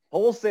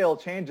 wholesale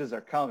changes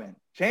are coming.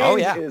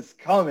 Change is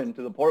coming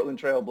to the Portland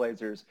Trail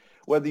Blazers,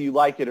 whether you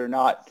like it or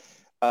not.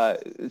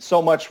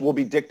 So much will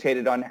be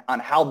dictated on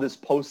how this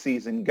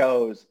postseason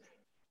goes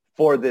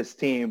for this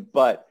team.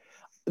 But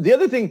the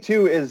other thing,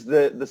 too, is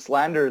the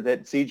slander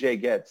that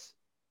CJ gets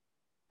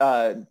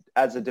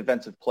as a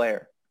defensive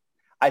player.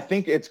 I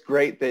think it's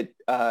great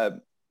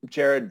that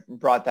Jared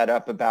brought that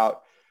up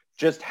about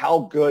just how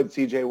good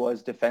CJ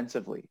was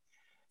defensively,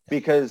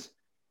 because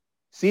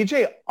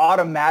CJ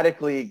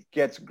automatically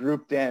gets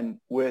grouped in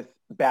with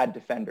bad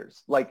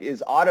defenders, like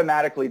is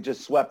automatically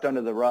just swept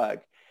under the rug.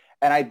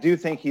 And I do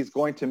think he's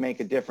going to make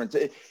a difference.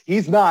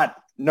 He's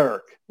not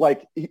Nurk,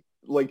 like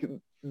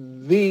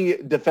the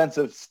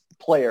defensive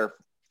player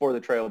for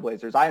the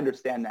Trailblazers. I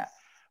understand that.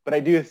 But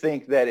I do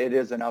think that it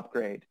is an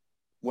upgrade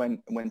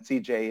when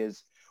CJ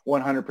is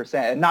 100%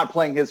 and not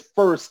playing his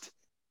first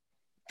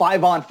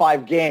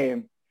 5-on-5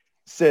 game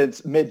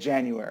since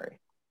mid-January.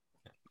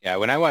 Yeah,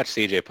 when I watch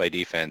CJ play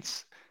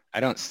defense, I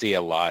don't see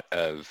a lot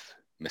of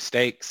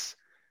mistakes.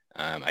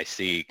 I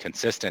see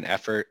consistent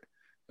effort.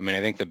 I mean,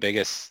 I think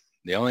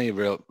the only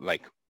real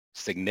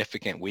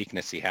significant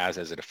weakness he has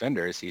as a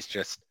defender is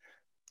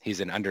he's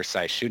an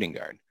undersized shooting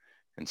guard.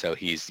 And so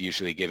he's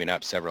usually giving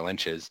up several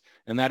inches,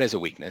 and that is a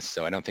weakness.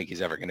 So I don't think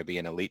he's ever going to be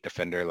an elite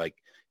defender,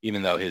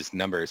 even though his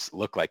numbers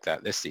look like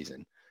that this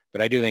season.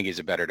 But I do think he's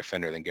a better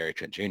defender than Gary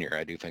Trent Jr.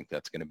 I do think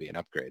that's going to be an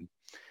upgrade.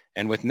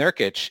 And with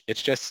Nurkic,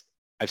 it's just,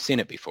 I've seen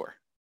it before.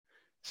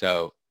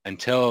 So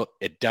until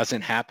it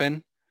doesn't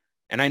happen,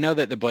 and I know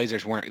that the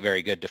Blazers weren't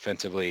very good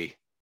defensively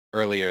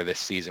earlier this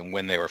season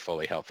when they were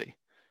fully healthy.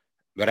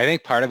 But I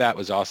think part of that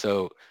was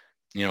also,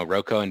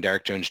 Rocco and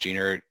Derek Jones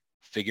Jr.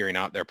 figuring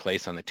out their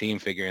place on the team,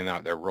 figuring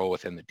out their role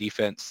within the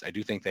defense. I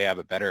do think they have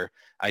a better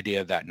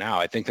idea of that now.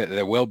 I think that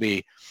there will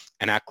be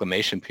an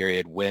acclimation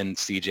period when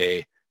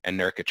CJ and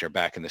Nurkic are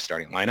back in the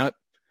starting lineup.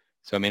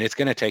 So, I mean, it's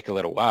going to take a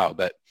little while,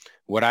 but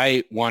what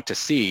I want to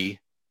see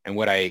and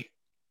what I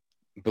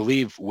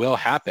believe will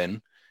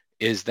happen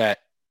is that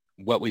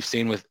what we've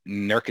seen with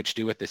Nurkic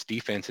do with this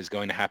defense is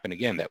going to happen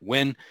again, that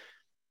when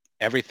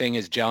everything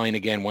is gelling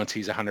again, once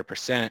he's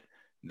 100%,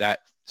 that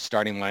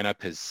starting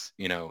lineup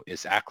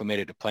is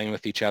acclimated to playing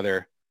with each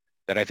other,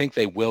 that I think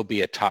they will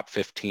be a top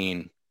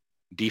 15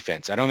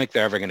 defense. I don't think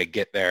they're ever going to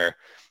get there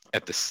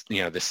at the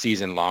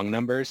season long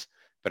numbers,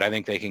 but I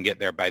think they can get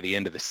there by the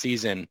end of the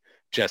season,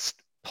 just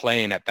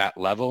playing at that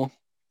level.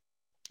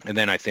 And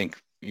then I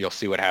think you'll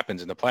see what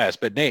happens in the playoffs.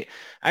 But Nate,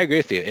 I agree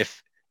with you.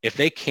 If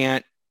they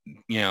can't,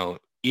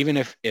 even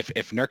if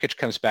Nurkic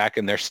comes back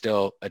and they're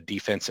still a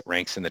defense that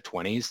ranks in the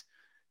 20s,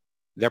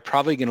 they're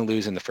probably going to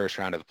lose in the first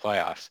round of the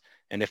playoffs.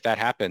 And if that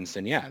happens,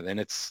 then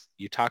then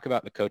you talk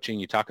about the coaching,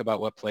 you talk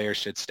about what players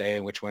should stay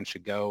and which ones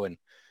should go.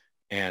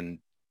 And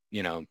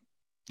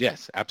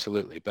yes,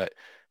 absolutely. But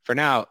for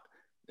now,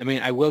 I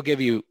mean, I will give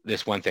you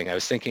this one thing. I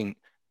was thinking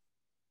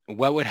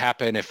what would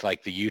happen if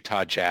like the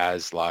Utah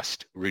Jazz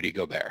lost Rudy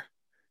Gobert?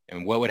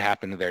 And what would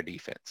happen to their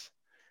defense?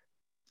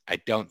 I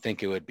don't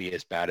think it would be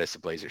as bad as the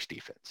Blazers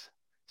defense.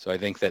 So I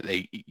think that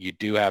you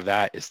do have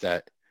that, is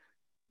that,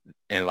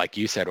 and like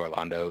you said,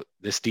 Orlando,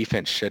 this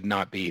defense should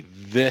not be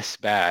this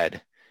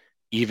bad,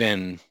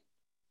 even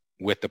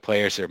with the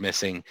players they're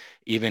missing,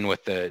 even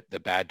with the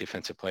bad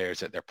defensive players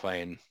that they're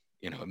playing,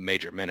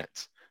 major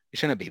minutes. It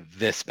shouldn't be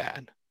this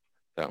bad.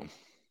 So.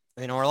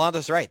 And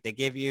Orlando's right. They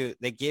give you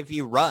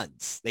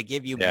runs. They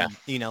give you,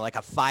 like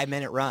a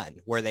 5-minute run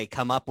where they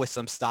come up with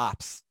some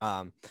stops.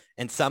 And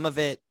some of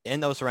it in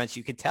those runs,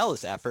 you can tell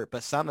is effort,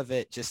 but some of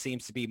it just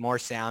seems to be more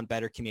sound,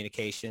 better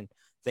communication,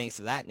 things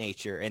of that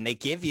nature. And they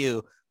give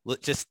you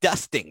just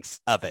dustings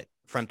of it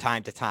from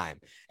time to time.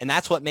 And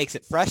that's what makes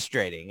it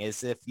frustrating,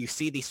 is if you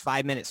see these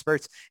 5-minute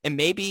spurts, and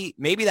maybe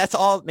that's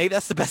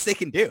the best they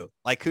can do.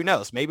 Like, who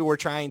knows? Maybe we're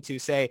trying to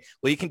say,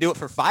 well, you can do it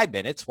for 5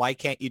 minutes. Why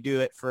can't you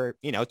do it for,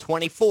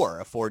 24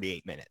 of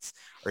 48 minutes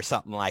or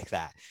something like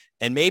that?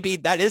 And maybe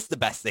that is the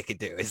best they could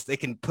do, is they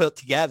can put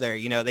together,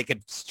 they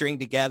could string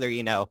together,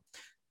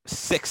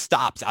 6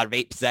 stops out of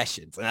 8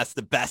 possessions. And that's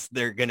the best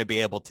they're going to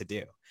be able to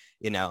do.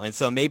 And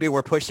so maybe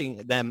we're pushing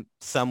them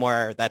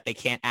somewhere that they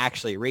can't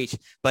actually reach,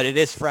 but it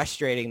is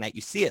frustrating that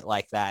you see it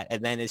like that.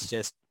 And then it's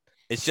just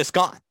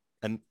gone.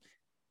 And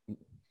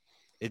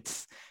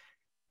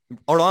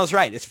Orlando's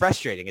right. It's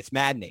frustrating. It's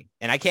maddening.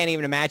 And I can't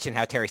even imagine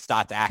how Terry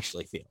Stotts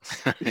actually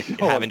feels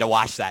having to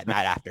watch that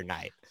night after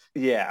night.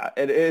 Yeah.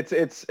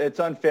 It's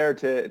unfair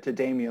to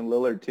Damian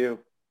Lillard too,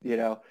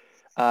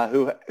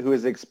 who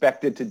is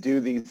expected to do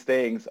these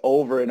things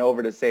over and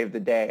over to save the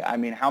day. I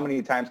mean, how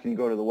many times can you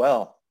go to the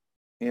well?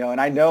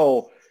 And I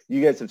know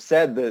you guys have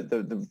said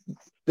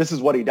this is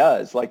what he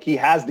does. Like, he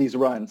has these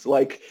runs.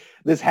 Like,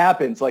 this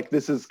happens. Like,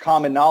 this is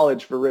common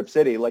knowledge for Rip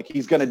City. Like,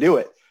 he's going to do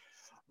it.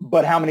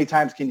 But how many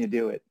times can you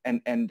do it?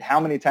 And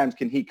how many times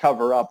can he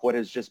cover up what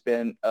has just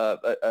been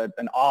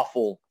an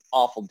awful,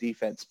 awful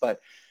defense? But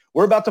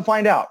we're about to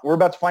find out. We're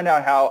about to find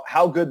out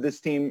how good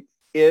this team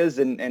is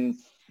and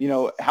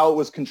how it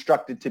was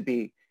constructed to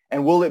be.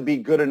 And will it be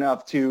good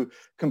enough to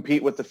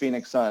compete with the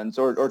Phoenix Suns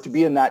or to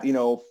be in that,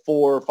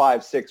 4,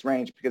 5, 6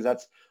 range? Because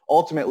that's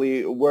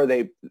ultimately where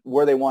they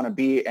want to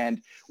be.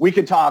 And we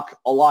could talk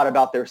a lot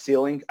about their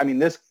ceiling. I mean,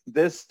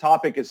 this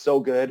topic is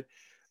so good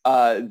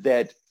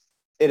that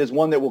it is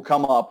one that will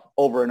come up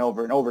over and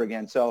over and over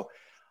again. So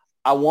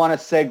I want to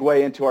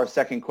segue into our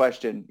second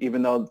question,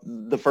 even though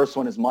the first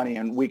one is money,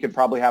 and we could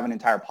probably have an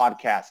entire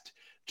podcast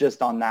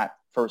just on that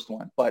first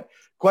one. But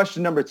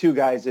question number 2,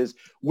 guys, is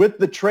with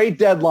the trade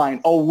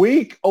deadline a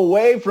week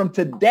away from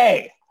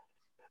today,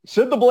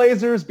 should the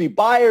Blazers be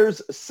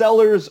buyers,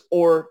 sellers,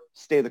 or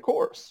stay the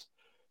course?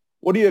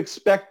 What do you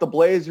expect the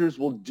Blazers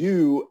will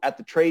do at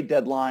the trade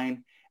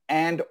deadline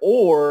and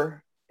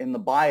or in the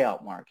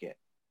buyout market?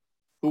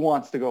 Who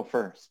wants to go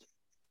first?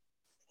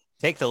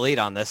 Take the lead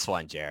on this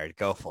one, Jared.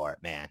 Go for it,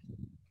 man.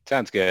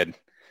 Sounds good.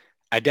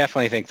 I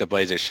definitely think the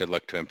Blazers should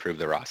look to improve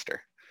the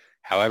roster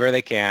however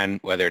they can,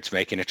 whether it's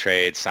making a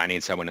trade, signing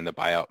someone in the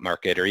buyout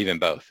market, or even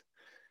both.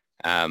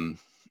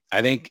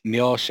 I think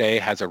Neil Olshey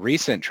has a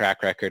recent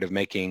track record of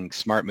making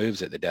smart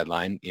moves at the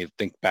deadline. You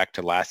think back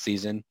to last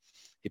season,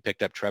 he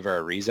picked up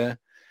Trevor Ariza,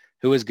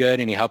 who was good,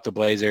 and he helped the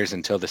Blazers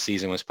until the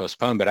season was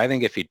postponed. But I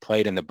think if he'd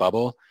played in the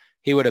bubble,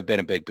 he would have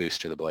been a big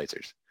boost to the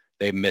Blazers.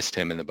 They missed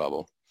him in the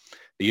bubble.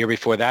 The year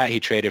before that, he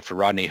traded for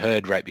Rodney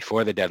Hood right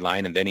before the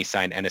deadline, and then he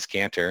signed Enes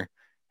Kanter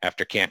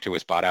after Kanter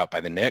was bought out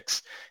by the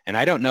Knicks. And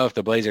I don't know if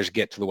the Blazers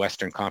get to the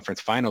Western Conference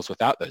Finals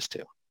without those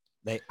two.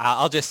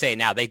 I'll just say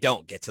now, they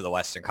don't get to the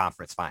Western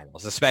Conference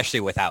Finals, especially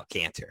without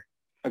Kanter.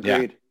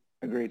 Agreed.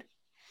 Yeah. Agreed.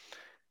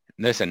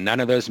 Listen, none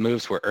of those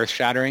moves were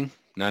earth-shattering.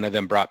 None of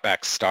them brought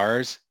back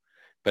stars,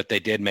 but they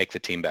did make the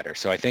team better.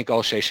 So I think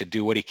Olshey should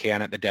do what he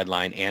can at the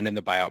deadline and in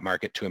the buyout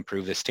market to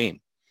improve this team.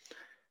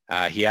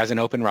 He has an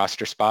open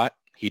roster spot.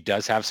 He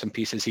does have some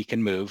pieces he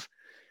can move.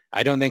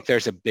 I don't think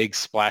there's a big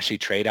splashy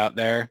trade out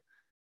there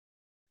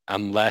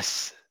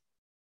unless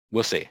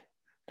we'll see.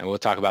 And we'll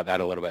talk about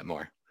that a little bit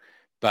more.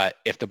 But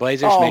if the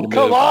Blazers made a move,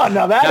 come on,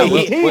 now that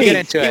we'll get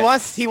into it.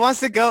 He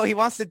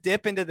wants to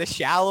dip into the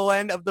shallow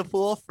end of the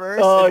pool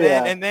first,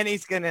 and then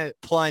he's gonna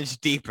plunge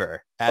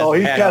deeper.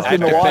 He's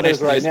testing the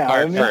waters right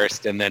now.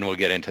 First, and then we'll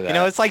get into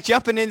that. It's like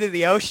jumping into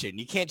the ocean.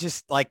 You can't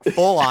just like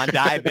full on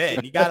dive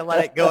in. You got to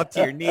let it go up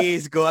to your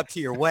knees, go up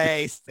to your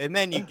waist, and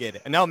then you get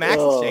it. No,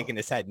 Max is shaking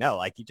his head. No,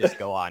 like you just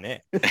go on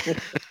in.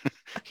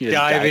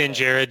 Dive in,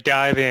 Jared.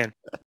 Dive in.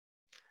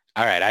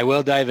 All right, I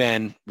will dive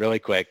in really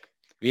quick.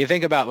 If you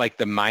think about like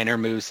the minor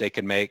moves they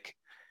could make,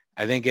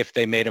 I think if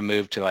they made a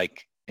move to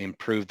like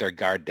improve their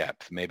guard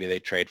depth, maybe they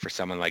trade for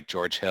someone like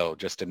George Hill,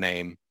 just a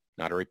name,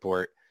 not a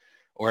report.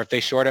 Or if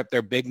they short up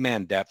their big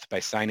man depth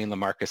by signing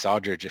LaMarcus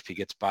Aldridge if he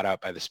gets bought out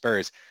by the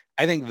Spurs,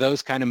 I think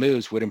those kind of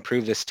moves would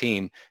improve this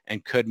team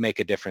and could make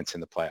a difference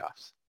in the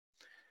playoffs.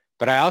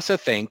 But I also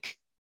think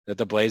that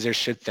the Blazers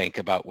should think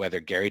about whether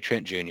Gary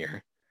Trent Jr.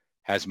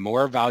 has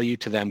more value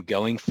to them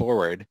going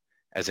forward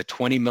as a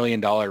 $20 million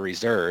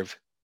reserve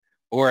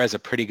or as a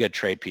pretty good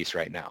trade piece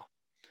right now.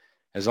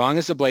 As long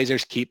as the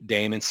Blazers keep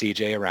Dame and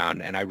CJ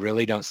around, and I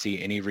really don't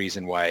see any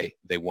reason why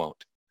they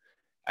won't,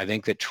 I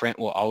think that Trent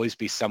will always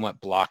be somewhat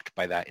blocked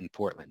by that in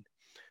Portland.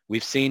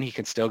 We've seen he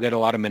can still get a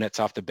lot of minutes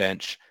off the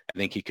bench. I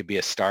think he could be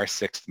a star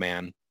sixth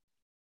man,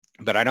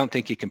 but I don't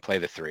think he can play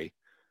the three.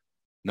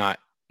 Not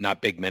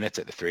big minutes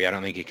at the three. I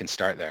don't think he can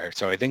start there.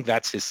 So I think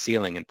that's his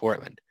ceiling in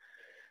Portland.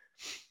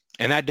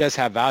 And that does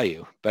have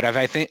value. But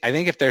I think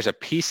if there's a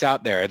piece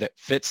out there that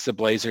fits the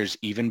Blazers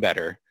even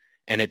better,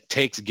 and it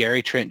takes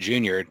Gary Trent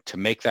Jr. to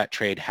make that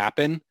trade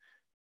happen,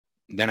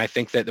 then I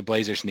think that the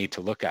Blazers need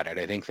to look at it.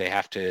 I think they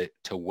have to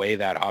weigh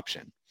that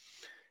option.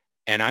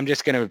 And I'm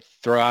just going to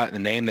throw out the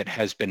name that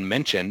has been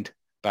mentioned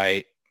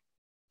by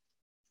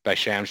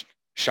Shams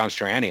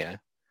Charania.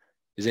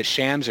 Is it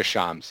Shams or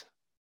Shams,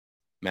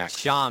 Max?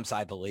 Shams,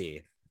 I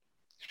believe.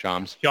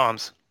 Shams?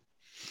 Shams.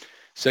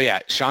 So yeah,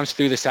 Shams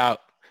threw this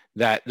out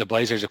that the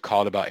Blazers have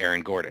called about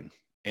Aaron Gordon.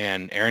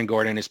 And Aaron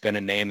Gordon has been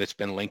a name that's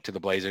been linked to the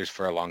Blazers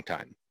for a long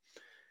time.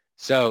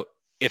 So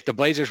if the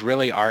Blazers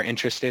really are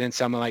interested in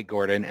someone like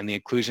Gordon and the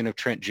inclusion of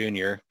Trent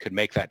Jr. could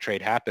make that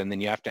trade happen,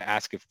 then you have to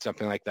ask if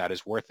something like that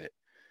is worth it.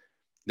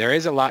 There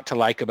is a lot to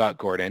like about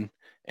Gordon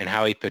and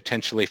how he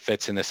potentially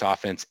fits in this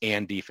offense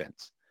and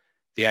defense.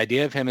 The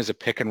idea of him as a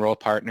pick and roll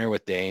partner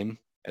with Dame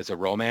as a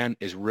roll man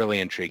is really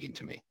intriguing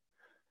to me.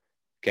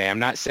 Okay, I'm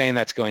not saying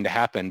that's going to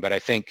happen, but I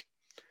think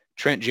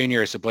Trent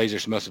Jr. is the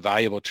Blazers' most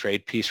valuable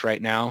trade piece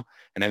right now,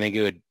 and I think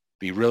it would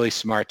be really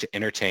smart to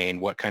entertain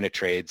what kind of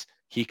trades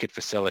he could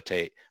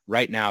facilitate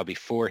right now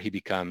before he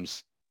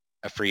becomes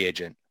a free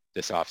agent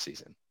this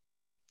offseason.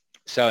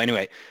 So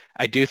anyway,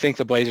 I do think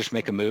the Blazers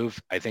make a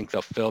move. I think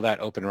they'll fill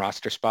that open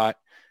roster spot.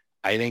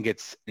 I think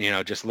it's,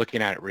 just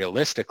looking at it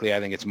realistically, I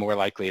think it's more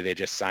likely they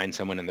just sign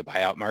someone in the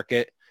buyout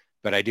market,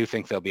 but I do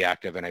think they'll be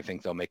active and I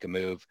think they'll make a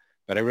move.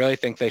 But I really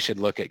think they should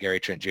look at Gary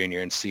Trent Jr.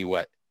 and see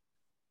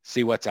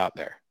what's out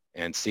there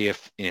and see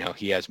if,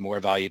 he has more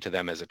value to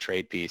them as a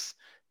trade piece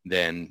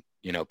than,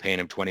 paying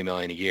him $20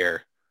 million a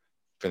year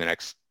for the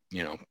next,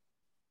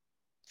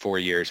 4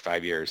 years,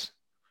 5 years,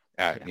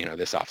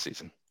 this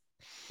offseason.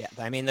 Yeah,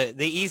 I mean,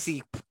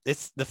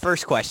 the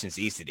first question is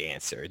easy to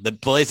answer. The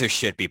Blazers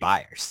should be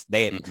buyers.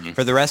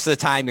 For the rest of the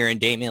time you're in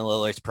Damian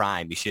Lillard's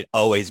prime, you should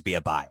always be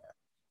a buyer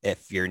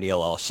if you're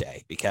Neil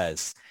Olshey,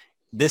 because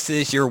this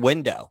is your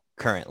window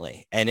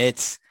currently, and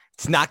it's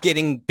not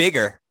getting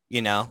bigger.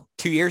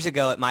 2 years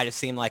ago, it might have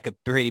seemed like a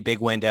pretty big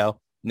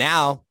window.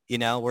 Now,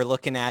 we're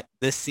looking at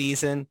this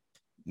season,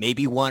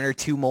 maybe one or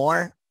two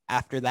more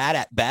after that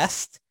at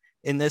best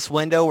in this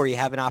window where you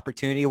have an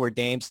opportunity where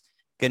Dame's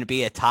going to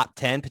be a top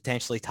 10,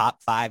 potentially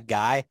top 5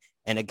 guy,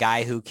 and a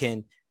guy who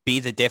can be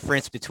the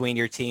difference between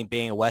your team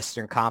being a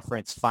Western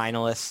Conference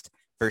finalist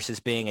versus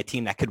being a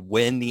team that could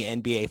win the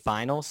NBA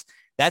Finals.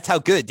 That's how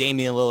good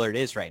Damian Lillard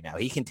is right now.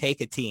 He can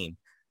take a team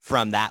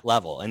from that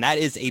level, and that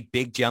is a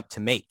big jump to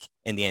make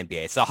in the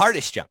NBA. It's the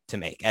hardest jump to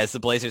make, as the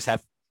Blazers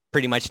have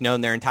pretty much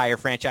known their entire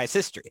franchise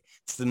history.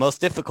 It's the most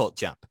difficult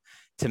jump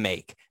to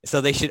make.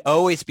 So they should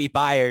always be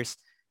buyers.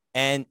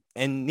 And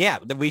yeah,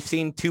 we've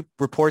seen two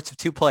reports of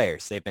two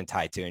players they've been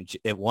tied to.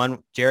 And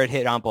one, Jared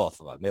hit on both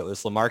of them. It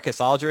was LaMarcus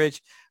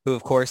Aldridge, who,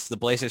 of course, the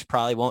Blazers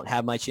probably won't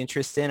have much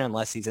interest in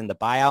unless he's in the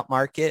buyout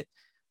market.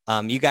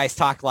 You guys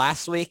talked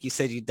last week. You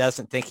said you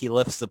doesn't think he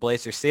lifts the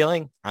Blazers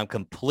ceiling. I'm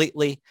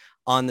completely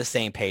on the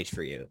same page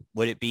for you.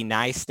 Would it be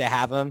nice to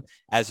have him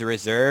as a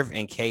reserve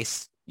in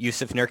case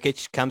Yusuf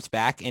Nurkic comes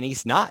back and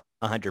he's not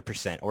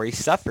 100% or he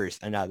suffers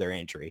another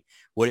injury?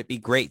 Would it be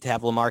great to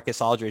have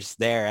LaMarcus Aldridge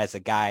there as a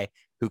guy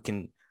who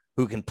can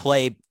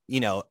play,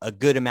 a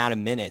good amount of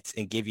minutes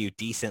and give you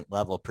decent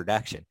level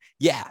production?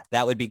 Yeah,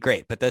 that would be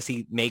great. But does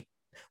he make,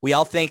 we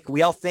all think,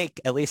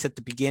 at least at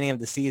the beginning of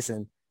the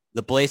season,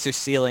 the Blazers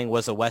ceiling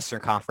was a Western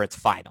Conference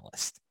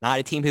finalist, not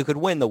a team who could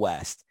win the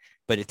West,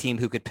 but a team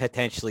who could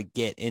potentially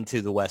get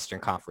into the Western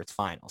Conference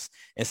Finals.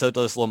 And so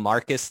does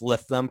LaMarcus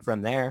lift them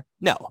from there?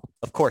 No,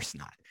 of course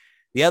not.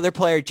 The other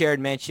player Jared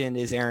mentioned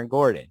is Aaron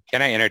Gordon.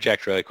 Can I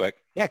interject really quick?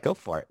 Yeah, go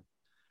for it.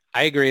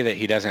 I agree that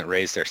he doesn't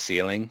raise their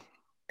ceiling,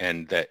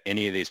 and that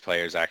any of these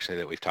players actually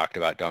that we've talked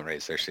about don't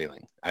raise their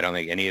ceiling. I don't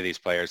think any of these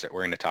players that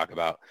we're going to talk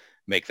about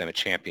make them a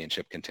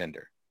championship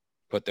contender,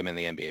 put them in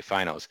the NBA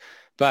Finals.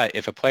 But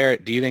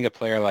do you think a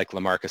player like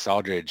LaMarcus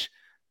Aldridge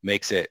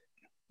makes it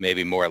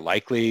maybe more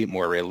likely,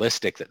 more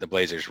realistic that the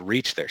Blazers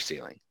reach their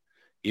ceiling?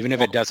 Even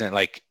if it doesn't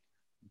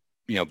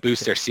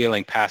boost their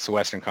ceiling past the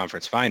Western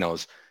Conference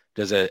Finals,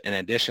 does an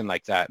addition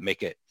like that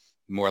make it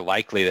more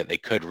likely that they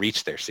could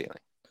reach their ceiling?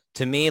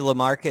 To me,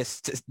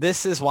 LaMarcus,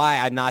 this is why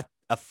I'm not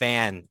a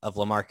fan of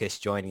LaMarcus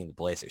joining the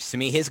Blazers. To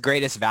me, his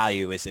greatest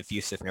value is if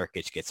Yusuf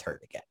Nurkic gets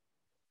hurt again.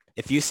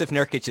 If Yusuf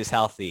Nurkic is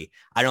healthy,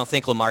 I don't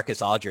think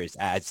LaMarcus Aldridge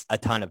adds a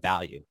ton of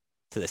value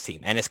to this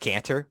team. Enes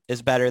Kanter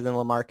is better than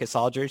LaMarcus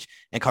Aldridge,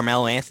 and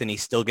Carmelo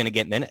Anthony's still going to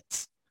get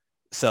minutes.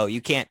 So you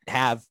can't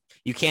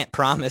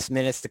promise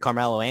minutes to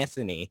Carmelo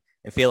Anthony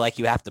and feel like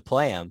you have to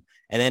play him,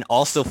 and then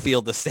also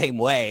feel the same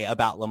way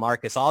about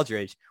LaMarcus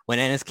Aldridge when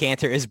Enes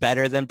Kanter is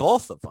better than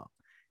both of them.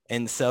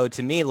 And so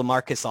to me,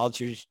 LaMarcus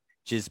Aldridge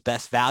Nurkic's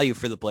best value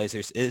for the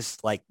Blazers is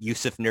like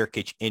Yusuf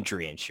Nurkic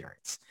injury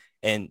insurance.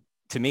 And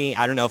to me,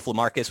 I don't know if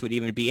LaMarcus would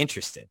even be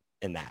interested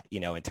in that,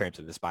 in terms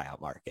of his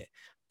buyout market.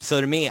 So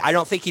to me, I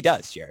don't think he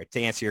does, Jared,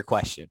 to answer your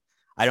question.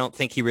 I don't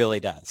think he really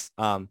does.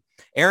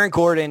 Aaron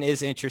Gordon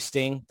is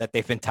interesting that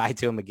they've been tied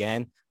to him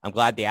again. I'm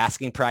glad the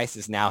asking price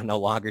is now no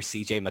longer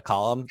CJ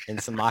McCollum in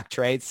some mock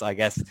trades. So I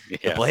guess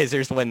the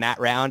Blazers win that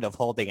round of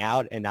holding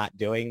out and not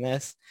doing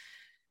this.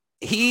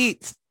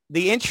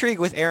 The intrigue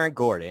with Aaron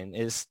Gordon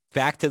is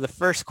back to the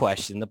first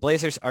question. The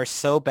Blazers are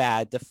so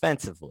bad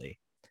defensively,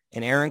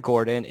 and Aaron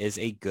Gordon is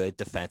a good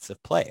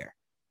defensive player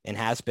and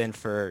has been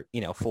for,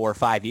 4 or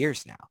 5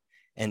 years now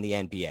in the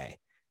NBA.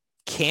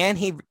 Can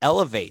he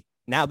elevate?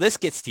 Now this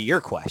gets to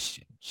your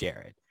question,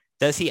 Jared.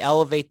 Does he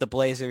elevate the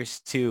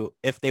Blazers to,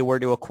 if they were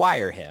to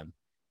acquire him,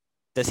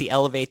 does he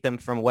elevate them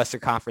from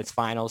Western Conference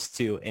Finals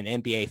to an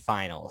NBA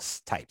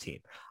Finals type team?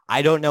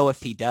 I don't know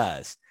if he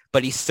does,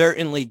 but he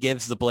certainly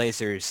gives the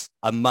Blazers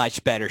a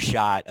much better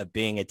shot of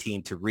being a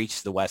team to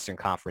reach the Western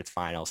Conference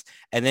Finals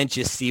and then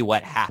just see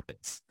what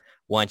happens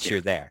once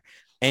you're there.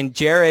 And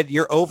Jared,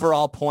 your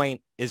overall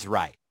point is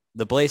right.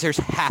 The Blazers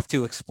have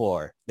to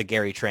explore the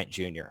Gary Trent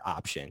Jr.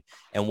 option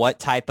and what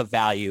type of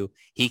value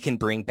he can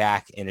bring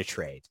back in a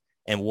trade.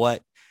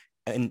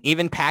 And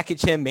even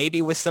package him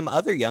maybe with some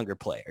other younger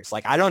players.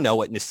 Like, I don't know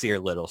what Nasir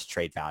Little's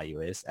trade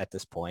value is at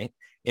this point.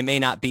 It may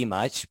not be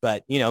much,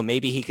 but,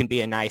 maybe he can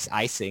be a nice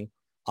icing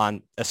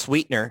on a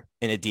sweetener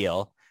in a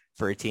deal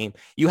for a team.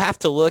 You have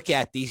to look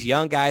at these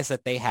young guys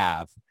that they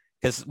have,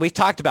 because we've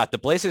talked about the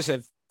Blazers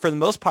have, for the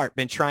most part,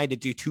 been trying to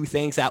do two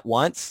things at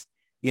once.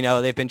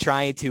 They've been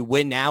trying to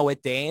win now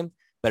with Dame,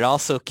 but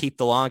also keep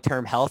the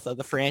long-term health of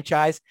the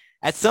franchise.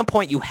 At some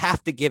point, you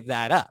have to give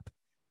that up,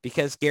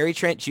 because Gary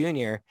Trent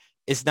Jr.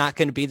 is not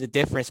going to be the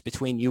difference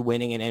between you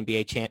winning an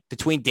NBA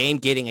between Dame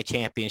getting a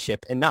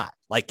championship and not.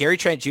 Like, Gary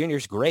Trent Jr.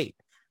 is great,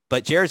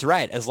 but Jared's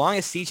right. As long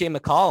as CJ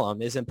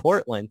McCollum is in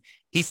Portland,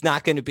 he's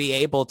not going to be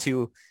able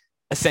to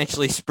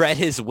essentially spread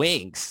his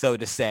wings, so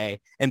to say,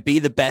 and be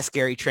the best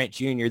Gary Trent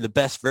Jr., the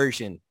best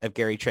version of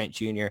Gary Trent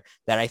Jr.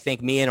 that I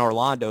think me and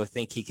Orlando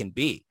think he can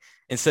be.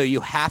 And so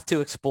you have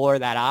to explore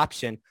that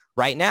option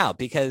right now,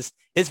 because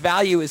his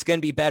value is going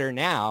to be better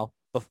now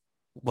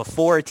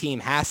before a team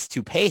has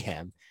to pay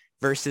him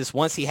versus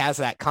once he has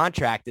that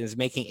contract and is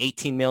making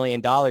 $18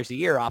 million a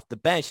year off the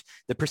bench,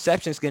 the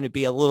perception is going to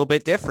be a little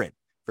bit different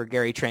for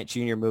Gary Trent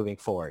Jr. moving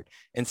forward.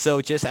 And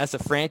so just as a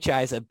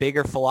franchise, a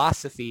bigger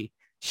philosophy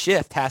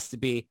shift has to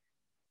be,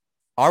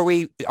 are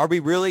we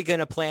really going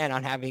to plan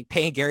on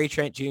paying Gary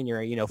Trent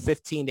Jr.,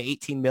 $15 to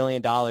 $18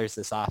 million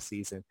this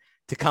offseason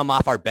to come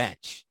off our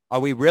bench?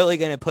 Are we really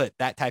going to put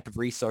that type of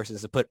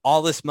resources to put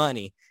all this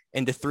money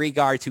into three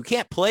guards who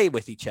can't play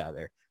with each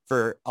other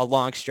for a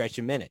long stretch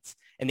of minutes?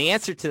 And the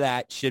answer to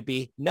that should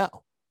be no.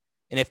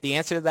 And if the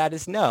answer to that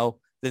is no,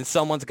 then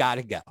someone's got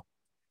to go.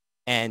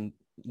 And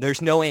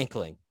there's no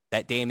inkling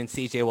that Dame and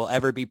CJ will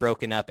ever be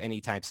broken up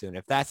anytime soon.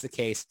 If that's the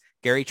case,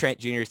 Gary Trent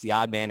Jr. is the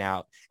odd man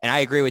out. And I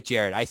agree with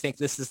Jared. I think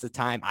this is the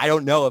time. I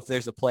don't know if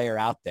there's a player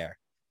out there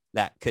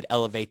that could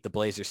elevate the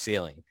Blazers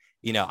ceiling.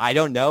 I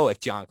don't know if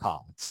John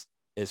Collins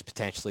is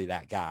potentially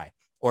that guy,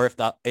 or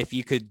if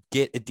you could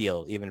get a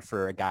deal even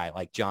for a guy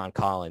like John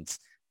Collins,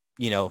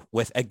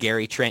 with a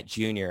Gary Trent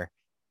Jr.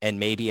 and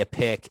maybe a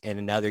pick and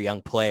another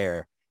young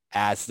player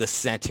as the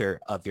center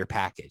of your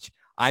package.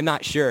 I'm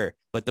not sure,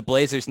 but the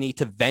Blazers need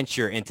to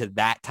venture into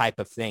that type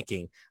of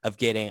thinking of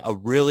getting a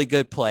really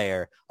good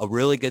player, a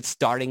really good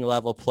starting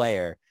level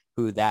player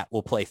who that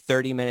will play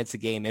 30 minutes a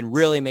game and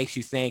really makes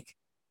you think,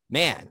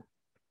 man,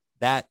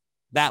 that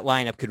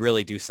lineup could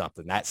really do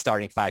something. That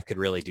starting five could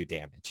really do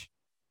damage.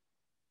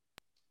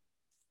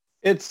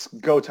 It's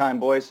go time,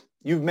 boys.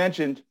 You've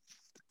mentioned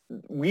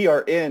we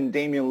are in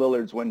Damian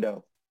Lillard's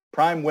window.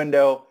 Prime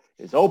window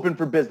is open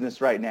for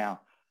business right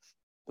now.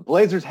 The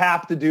Blazers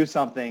have to do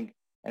something,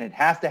 and it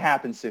has to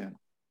happen soon.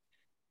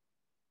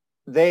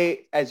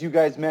 They, as you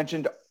guys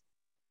mentioned,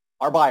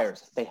 are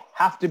buyers. They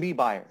have to be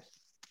buyers.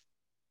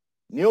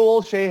 Neil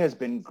Olshey has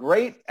been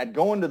great at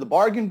going to the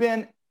bargain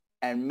bin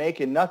and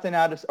making something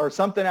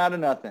out of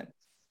nothing.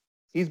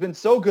 He's been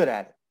so good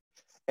at it.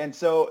 And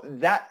so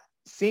that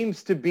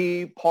seems to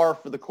be par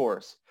for the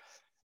course,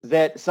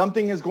 that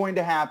something is going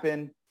to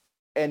happen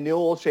and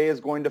Neil Olshey is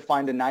going to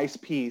find a nice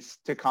piece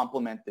to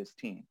complement this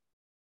team.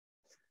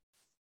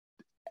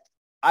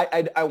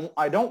 I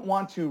don't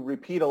want to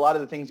repeat a lot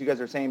of the things you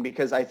guys are saying,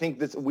 because I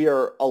think we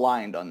are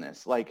aligned on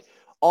this. Like,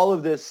 all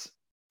of this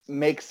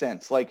makes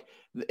sense. Like,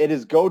 it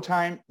is go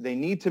time. They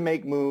need to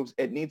make moves.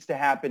 It needs to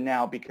happen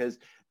now because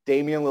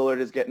Damian Lillard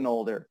is getting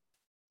older.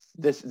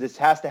 This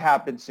has to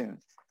happen soon.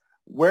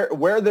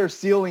 Where their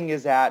ceiling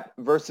is at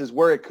versus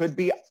where it could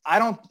be, I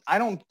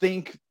don't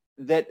think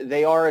that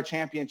they are a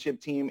championship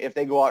team if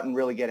they go out and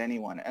really get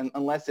anyone, and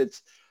unless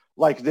it's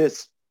like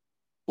this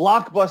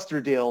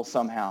blockbuster deal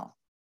somehow.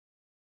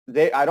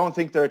 I don't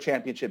think they're a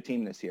championship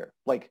team this year.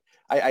 Like,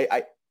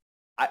 I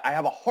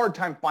have a hard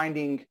time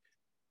finding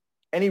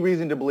any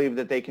reason to believe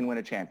that they can win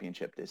a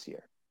championship this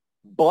year.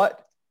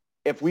 But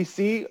if we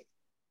see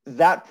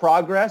that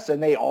progress,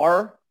 and they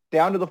are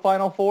down to the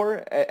Final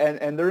Four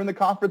and they're in the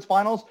conference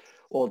finals,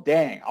 well,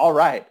 dang, all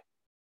right,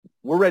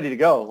 we're ready to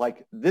go.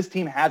 Like, this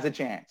team has a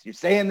chance. You're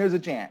saying there's a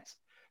chance.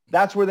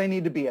 That's where they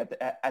need to be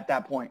at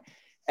that point.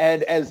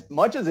 And as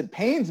much as it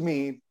pains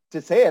me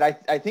to say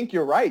it, I think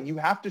you're right. You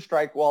have to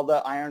strike while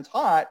the iron's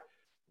hot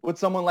with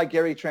someone like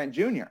Gary Trent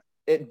Jr.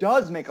 It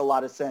does make a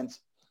lot of sense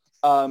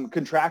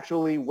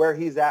contractually where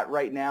he's at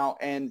right now.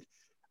 And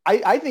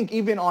I think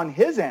even on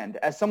his end,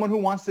 as someone who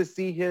wants to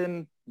see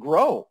him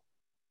grow,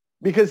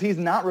 because he's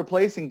not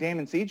replacing Dame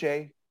and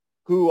CJ,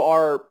 who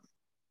are,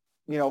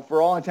 you know,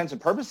 for all intents and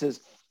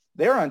purposes,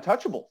 they're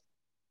untouchable.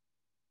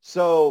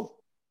 So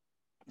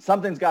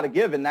something's got to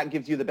give, and that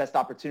gives you the best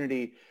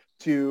opportunity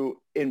to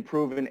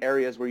improve in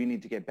areas where you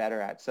need to get better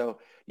at. So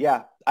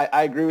yeah,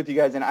 I agree with you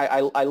guys. And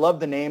I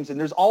love the names, and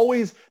there's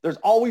always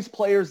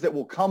players that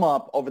will come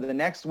up over the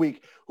next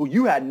week who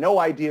you had no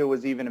idea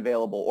was even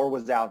available or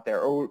was out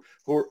there,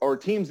 or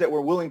teams that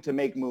were willing to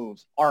make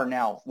moves are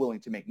now willing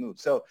to make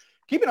moves. So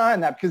keep an eye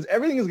on that, because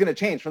everything is going to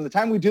change from the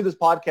time we do this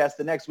podcast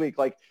the next week.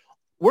 Like,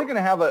 we're going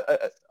to have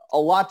a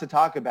lot to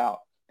talk about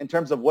in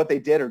terms of what they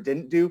did or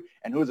didn't do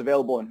and who's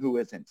available and who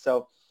isn't.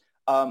 So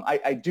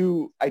I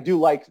do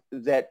like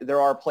that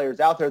there are players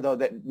out there, though,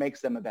 that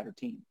makes them a better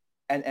team,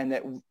 and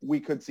that we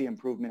could see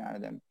improvement out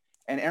of them.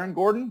 And Aaron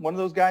Gordon, one of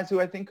those guys who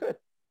I think could.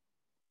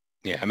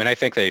 Yeah, I mean, I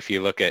think that if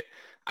you look at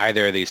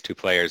either of these two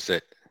players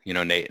that, you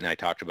know, Nate and I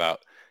talked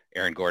about,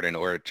 Aaron Gordon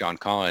or John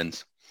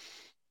Collins,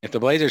 if the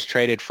Blazers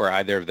traded for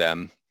either of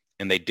them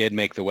and they did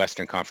make the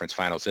Western Conference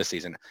Finals this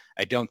season,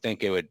 I don't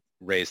think it would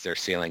raise their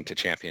ceiling to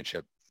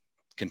championship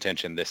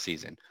contention this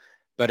season.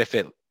 But if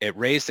it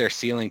raised their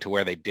ceiling to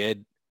where they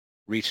did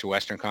reach the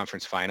Western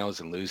Conference Finals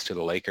and lose to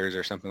the Lakers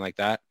or something like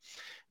that,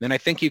 then I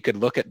think you could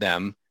look at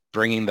them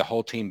bringing the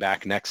whole team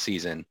back next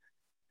season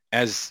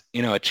as,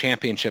 you know, a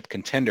championship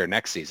contender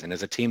next season,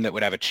 as a team that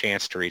would have a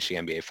chance to reach the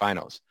NBA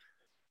Finals.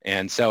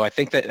 And so I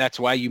think that that's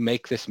why you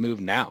make this move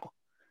now.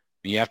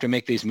 You have to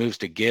make these moves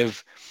to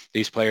give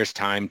these players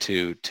time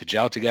to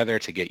gel together,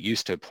 to get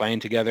used to playing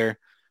together.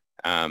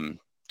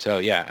 So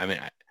yeah, I mean,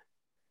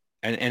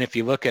 and if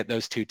you look at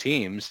those two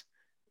teams,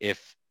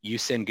 if you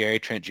send Gary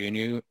Trent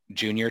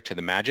Jr. to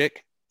the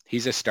Magic,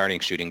 he's a starting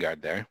shooting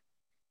guard there.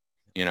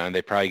 You know, and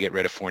they probably get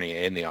rid of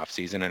Fournier in the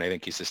offseason, and I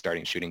think he's a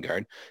starting shooting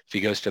guard. If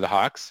he goes to the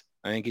Hawks,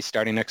 I think he's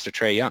starting next to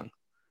Trae Young.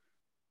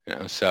 You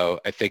know, so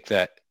I think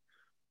that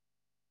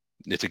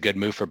it's a good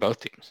move for both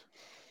teams.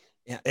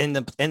 Yeah, and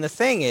the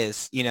thing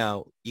is, you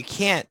know, you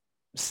can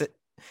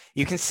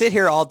sit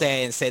here all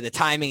day and say the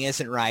timing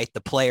isn't right,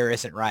 the player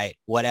isn't right,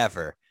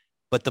 whatever.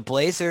 But the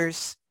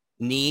Blazers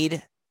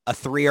need a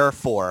 3 or a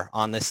 4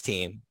 on this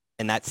team,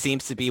 and that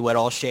seems to be what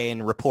Olshey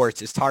and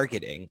reports is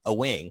targeting, a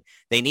wing.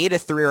 They need a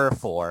 3 or a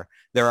 4.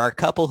 There are a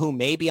couple who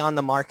may be on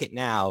the market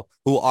now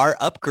who are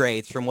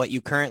upgrades from what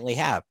you currently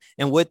have.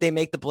 And would they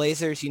make the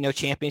Blazers, you know,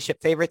 championship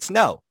favorites?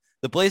 No.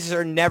 The Blazers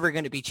are never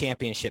going to be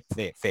championship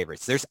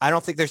favorites. I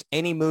don't think there's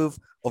any move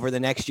over the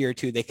next year or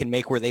two they can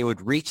make where they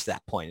would reach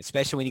that point,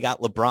 especially when you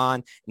got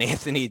LeBron and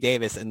Anthony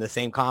Davis in the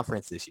same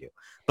conference as you.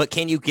 But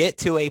can you get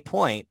to a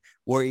point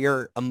where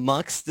you're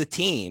amongst the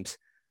teams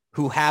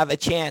who have a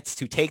chance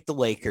to take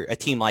a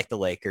team like the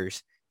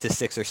Lakers to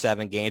 6 or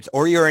 7 games,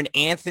 or you're an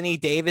Anthony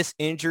Davis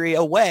injury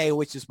away,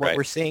 which is what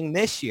we're seeing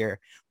this year,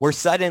 where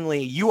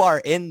suddenly you are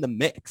in the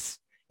mix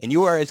and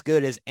you are as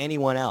good as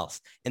anyone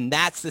else. And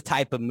that's the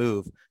type of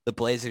move the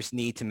Blazers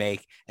need to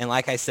make. And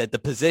like I said, the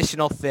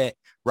positional fit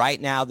right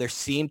now, there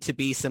seem to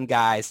be some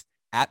guys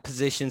at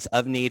positions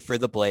of need for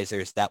the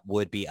Blazers that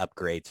would be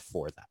upgrades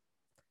for them.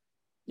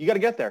 You got to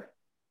get there.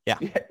 Yeah.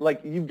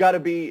 Like, you've got to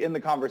be in the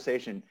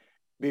conversation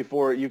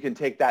before you can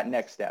take that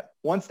next step,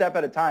 one step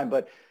at a time.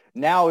 But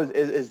now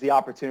is the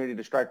opportunity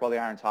to strike while the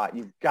iron's hot.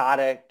 You've got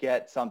to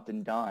get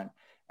something done.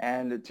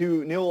 And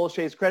to Neil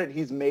Olshey's credit,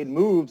 he's made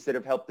moves that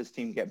have helped this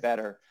team get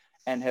better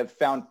and have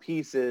found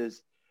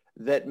pieces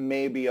that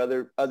maybe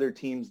other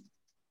teams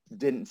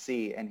didn't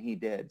see, and he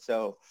did.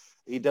 So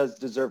he does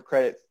deserve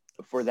credit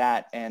for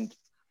that. And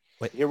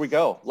here we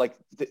go. Like,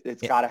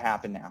 it's got to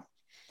happen now.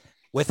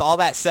 With all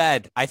that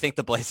said, I think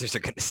the Blazers are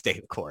going to stay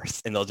the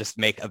course, and they'll just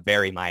make a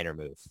very minor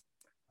move.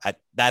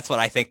 That's what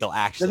I think they'll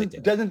actually do.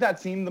 Doesn't that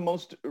seem the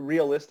most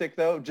realistic,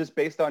 though, just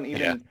based on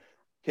even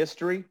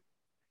history?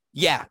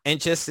 Yeah,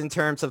 and just in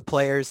terms of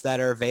players that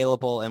are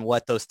available and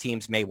what those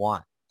teams may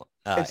want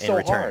it's in so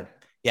return. Hard.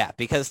 Yeah,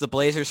 because the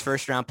Blazers'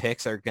 first-round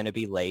picks are going to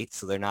be late,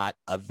 so they're not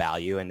of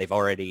value, and they've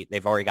already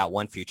got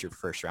one future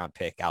first-round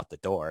pick out the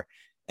door.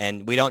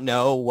 And we don't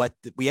know what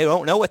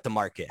the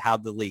market, how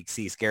the league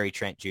sees Gary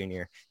Trent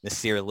Jr.,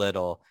 Nasir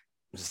Little,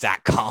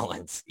 Zach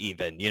Collins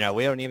even. You know,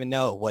 we don't even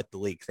know what the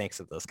league thinks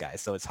of those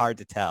guys, so it's hard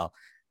to tell.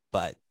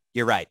 But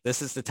you're right.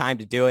 This is the time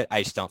to do it.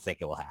 I just don't think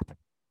it will happen.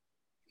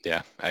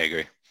 Yeah, I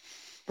agree.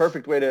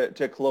 Perfect way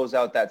to close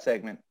out that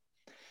segment.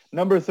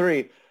 Number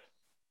 3,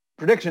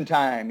 prediction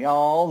time,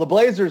 y'all. The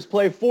Blazers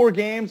play 4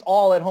 games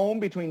all at home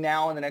between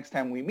now and the next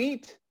time we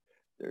meet.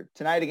 They're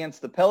tonight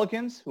against the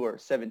Pelicans, who are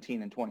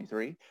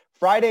 17-23.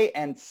 Friday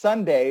and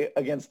Sunday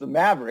against the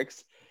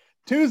Mavericks.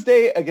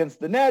 Tuesday against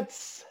the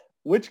Nets.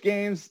 which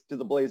games do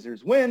the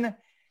Blazers win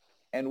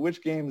and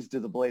which games do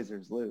the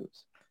Blazers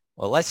lose?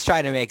 Well, let's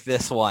try to make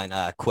this one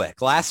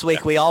quick. Last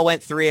week, we all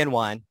went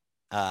 3-1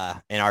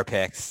 in our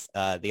picks.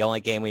 The only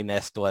game we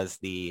missed was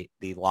the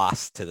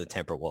loss to the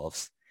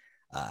Timberwolves.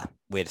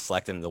 We had to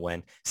select them to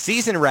win.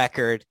 Season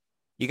record,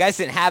 you guys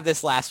didn't have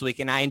this last week,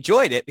 and I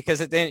enjoyed it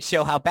because it didn't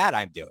show how bad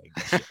I'm doing.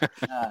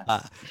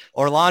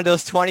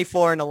 Orlando's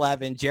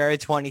 24-11, Jared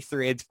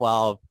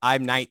 23-12.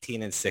 I'm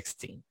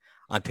 19-16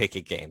 on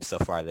picking games so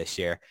far this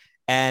year.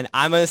 And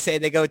I'm going to say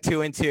they go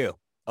 2-2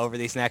 over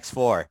these next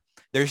 4.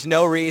 There's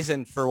no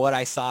reason for what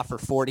I saw for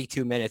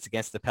 42 minutes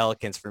against the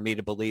Pelicans for me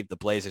to believe the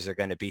Blazers are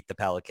going to beat the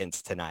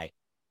Pelicans tonight.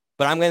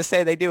 But I'm going to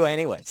say they do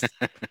anyways.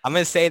 I'm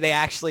going to say they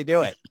actually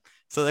do it.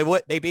 So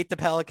they beat the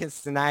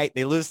Pelicans tonight.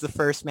 They lose the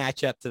first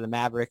matchup to the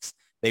Mavericks.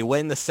 They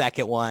win the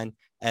second one,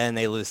 and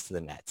they lose to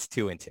the Nets,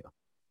 2-2.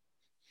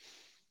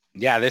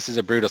 Yeah, this is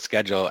a brutal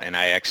schedule, and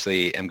I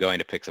actually am going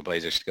to pick the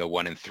Blazers to go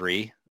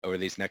 1-3 over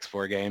these next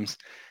 4 games.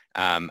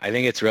 I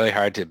think it's really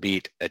hard to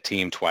beat a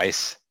team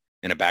twice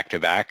in a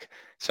back-to-back.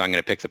 So I'm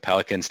going to pick the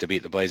Pelicans to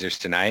beat the Blazers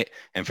tonight.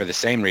 And for the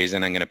same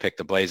reason, I'm going to pick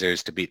the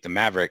Blazers to beat the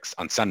Mavericks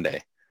on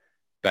Sunday.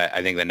 But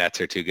I think the Nets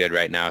are too good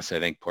right now. So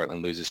I think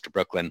Portland loses to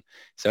Brooklyn.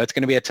 So it's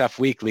going to be a tough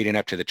week leading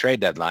up to the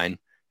trade deadline.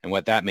 And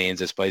what that means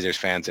is Blazers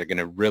fans are going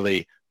to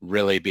really,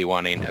 really be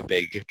wanting a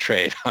big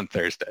trade on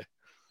Thursday.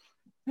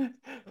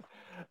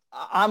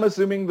 I'm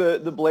assuming the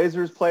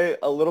Blazers play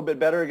a little bit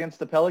better against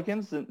the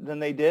Pelicans than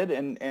they did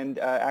and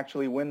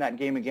actually win that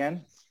game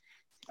again.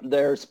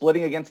 They're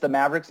splitting against the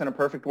Mavericks in a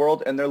perfect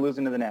world, and they're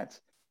losing to the Nets,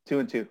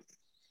 2-2.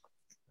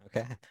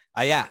 Okay.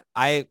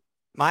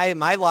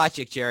 My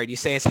logic, Jared, you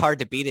say it's hard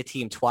to beat a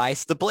team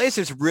twice. The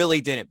Blazers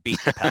really didn't beat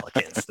the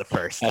Pelicans the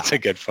first time. That's a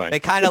good point. They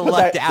kind of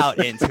lucked out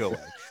into it.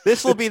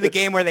 This will be the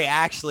game where they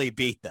actually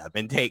beat them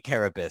and take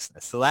care of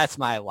business. So that's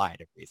my line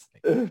of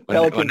reasoning.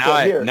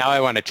 Now I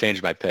want to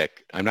change my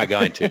pick. I'm not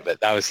going to, but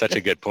that was such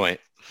a good point.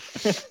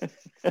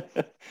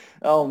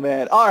 Oh,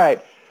 man. All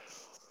right.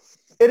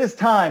 It is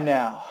time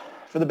now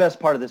for the best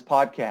part of this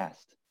podcast.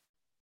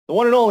 The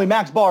one and only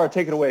Max Barr,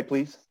 take it away,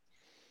 please.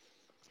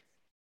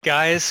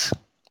 Guys,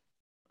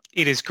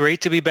 it is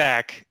great to be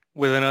back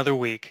with another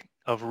week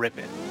of Rip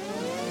It.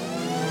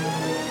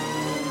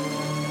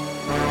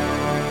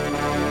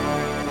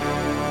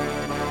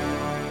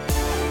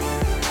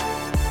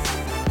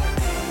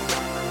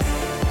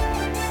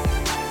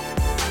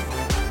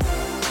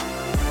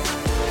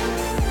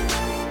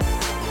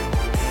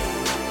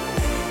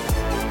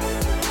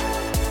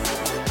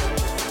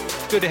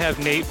 Good to have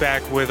Nate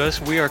back with us.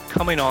 We are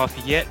coming off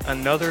yet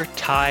another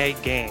tie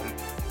game.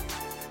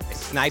 I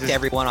sniped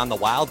everyone on the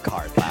wild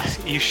card last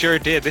week. You sure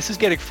did. This is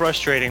getting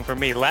frustrating for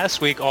me.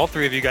 Last week, all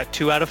 3 of you got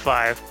 2 out of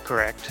 5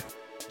 correct.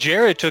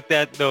 Jared took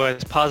that, though,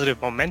 as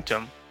positive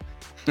momentum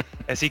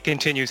as he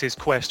continues his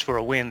quest for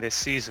a win this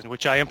season,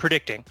 which I am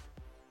predicting.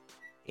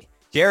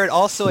 Jared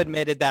also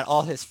admitted that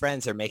all his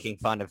friends are making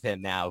fun of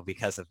him now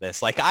because of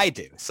this, like I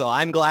do. So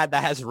I'm glad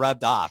that has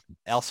rubbed off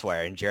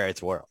elsewhere in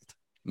Jared's world.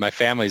 My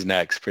family's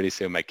next. Pretty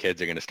soon my kids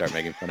are going to start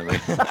making fun of me.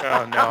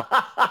 Oh,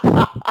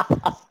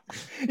 no.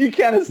 You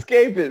can't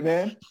escape it,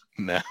 man.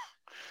 No.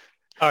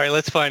 All right,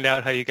 let's find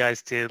out how you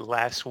guys did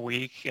last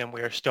week. And we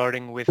are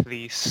starting with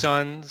the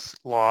Suns'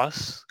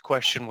 loss. The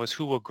question was,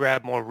 who will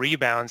grab more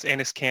rebounds,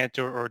 Enes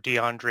Kanter or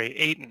DeAndre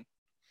Ayton?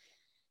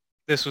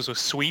 This was a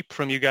sweep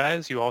from you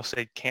guys. You all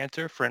said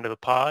Kanter, friend of the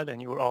pod,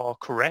 and you were all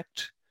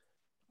correct.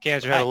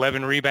 Kanter had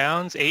 11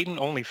 rebounds. Ayton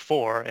only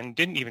 4 and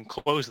didn't even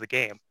close the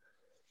game.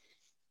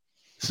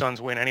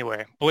 Suns win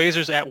anyway.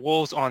 Blazers at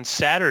Wolves on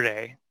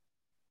Saturday.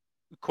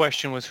 The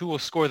question was, who will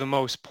score the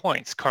most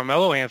points?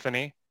 Carmelo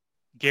Anthony,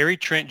 Gary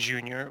Trent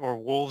Jr., or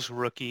Wolves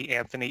rookie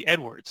Anthony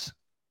Edwards?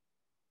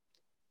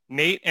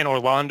 Nate and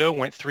Orlando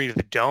went 3 to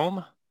the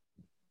Dome.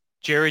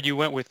 Jared, you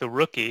went with the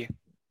rookie,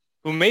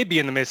 who may be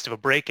in the midst of a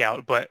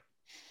breakout, but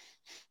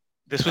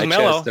this was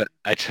Melo.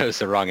 I chose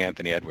the wrong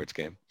Anthony Edwards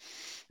game.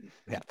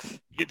 Yeah,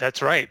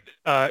 that's right.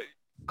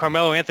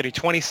 Carmelo Anthony,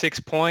 26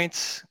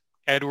 points.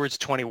 Edwards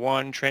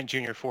 21, Trent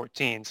Jr.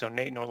 14. So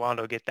Nate and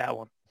Orlando get that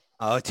one.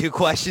 Oh, 2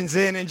 questions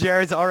in and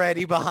Jared's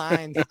already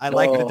behind. I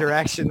like the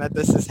direction that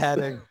this is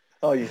heading.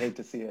 Oh, you hate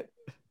to see it.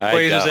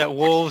 Blazers at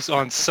Wolves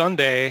on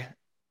Sunday.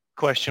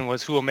 Question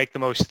was, who will make the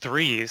most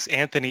threes?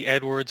 Anthony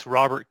Edwards,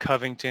 Robert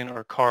Covington,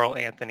 or Karl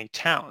Anthony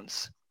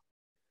Towns?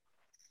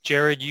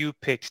 Jared, you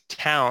picked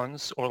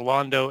Towns.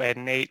 Orlando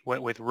and Nate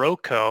went with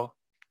Rocco.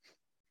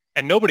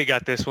 And nobody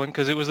got this one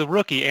because it was the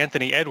rookie,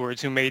 Anthony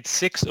Edwards, who made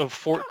 6 of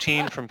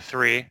 14 from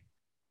 3.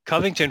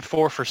 Covington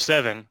 4 for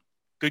 7.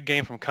 Good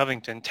game from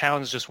Covington.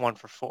 Towns just 1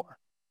 for 4.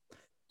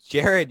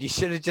 Jared, you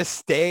should have just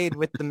stayed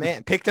with the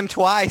man. Picked him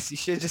twice. You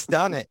should have just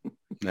done it.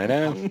 I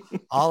know.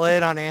 All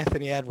in on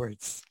Anthony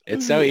Edwards.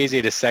 It's so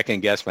easy to second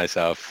guess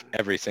myself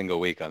every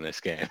single week on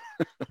this game.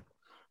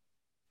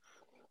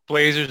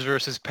 Blazers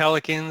versus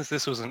Pelicans.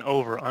 This was an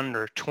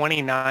over-under.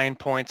 29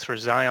 points for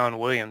Zion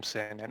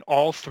Williamson. And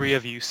all 3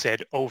 of you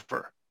said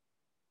over.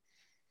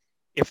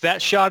 If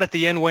that shot at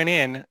the end went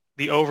in,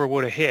 the over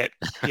would have hit.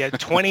 He had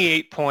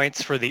 28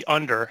 points for the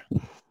under.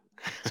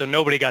 So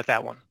nobody got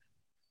that one.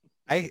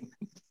 I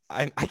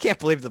can't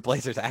believe the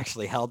Blazers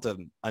actually held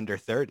him under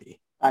 30.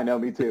 I know,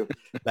 me too.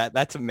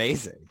 That's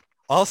amazing.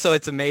 Also,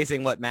 it's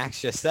amazing what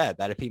Max just said,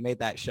 that if he made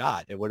that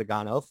shot, it would have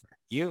gone over.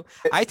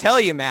 I tell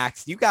you,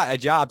 Max, you got a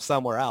job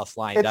somewhere else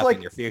lined up in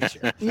your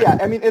future. Yeah,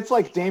 I mean, it's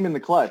like Dame in the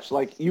clutch.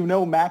 Like,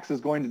 Max is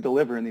going to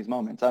deliver in these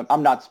moments.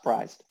 I'm not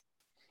surprised.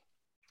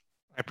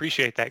 I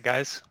appreciate that,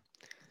 guys.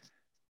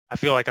 I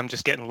feel like I'm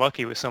just getting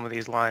lucky with some of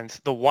these lines.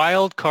 The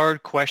wild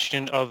card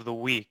question of the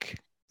week.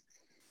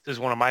 This is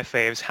one of my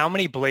faves. How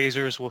many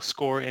Blazers will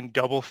score in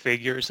double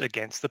figures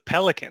against the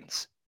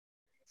Pelicans?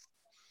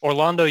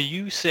 Orlando,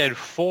 you said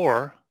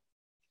 4.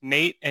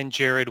 Nate and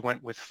Jared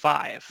went with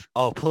 5.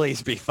 Oh,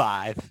 please be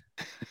 5.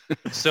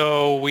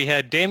 So we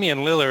had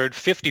Damian Lillard,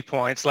 50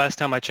 points. Last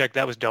time I checked,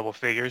 that was double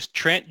figures.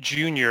 Trent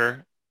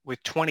Jr.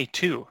 with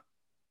 22.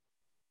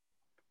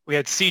 We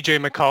had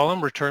CJ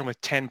McCollum return with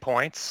 10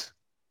 points.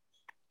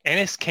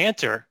 Enes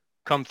Kanter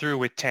come through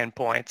with 10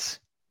 points.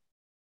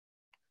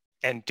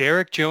 And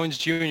Derek Jones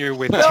Jr.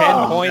 with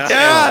 10 points. Yeah,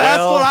 as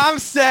well. that's what I'm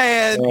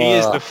saying. He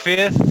is the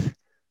 5th.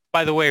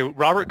 By the way,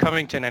 Robert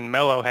Covington and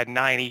Melo had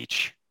 9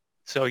 each.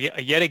 So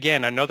yet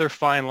again, another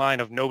fine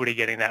line of nobody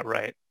getting that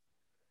right.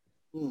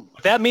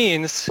 That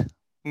means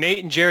Nate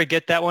and Jared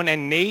get that one,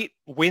 and Nate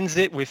wins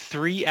it with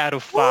 3 out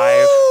of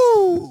 5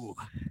 Woo!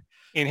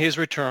 in his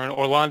return.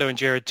 Orlando and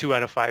Jared 2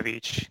 out of 5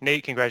 each.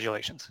 Nate,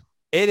 congratulations.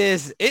 It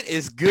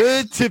is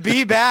good to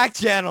be back,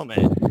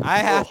 gentlemen. I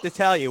have to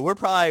tell you, we're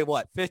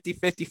probably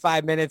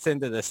 55 minutes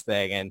into this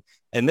thing,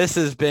 and this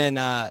has been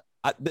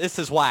this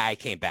is why I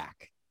came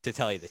back, to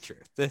tell you the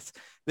truth.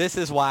 This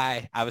is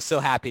why I was so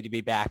happy to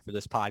be back for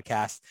this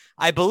podcast.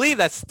 I believe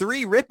that's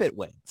 3 Rip It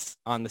wins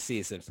on the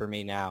season for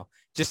me now.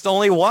 Just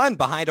only 1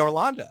 behind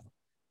Orlando,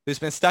 who's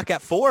been stuck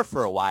at 4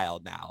 for a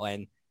while now.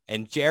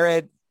 And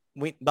Jared,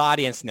 the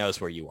audience knows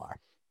where you are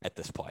at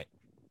this point.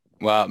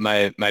 Well,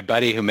 my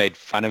buddy who made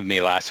fun of me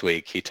last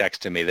week, he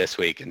texted me this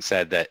week and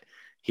said that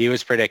he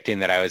was predicting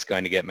that I was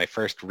going to get my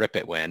first Rip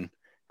It win,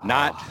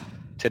 not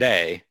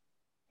today,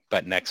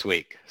 but next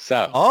week.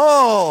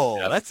 So,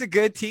 that's a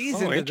good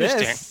tease into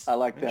this. I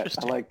like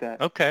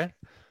that. Okay.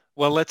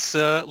 Well,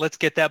 let's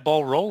get that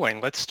ball rolling.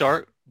 Let's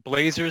start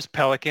Blazers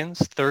Pelicans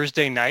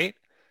Thursday night.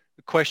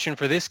 The question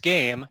for this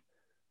game,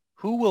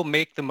 who will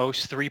make the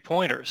most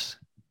 3-pointers?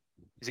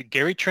 Is it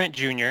Gary Trent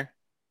Jr.,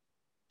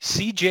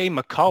 CJ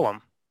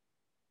McCollum,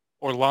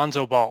 or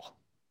Lonzo Ball?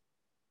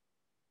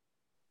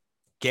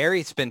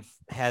 Gary's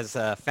has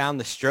found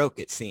the stroke,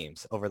 it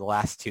seems, over the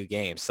last 2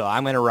 games. So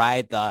I'm going to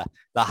ride the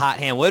hot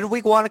hand. What do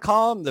we want to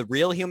call him? The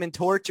real Human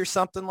Torch or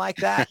something like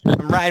that?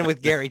 I'm riding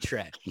with Gary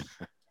Trent.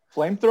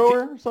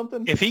 Flamethrower or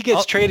something? If he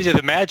gets traded to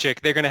the Magic,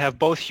 they're going to have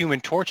both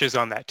Human Torches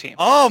on that team.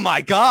 Oh,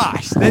 my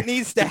gosh. That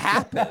needs to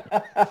happen.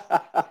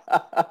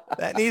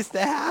 That needs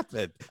to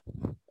happen.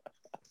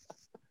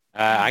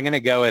 I'm going to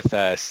go with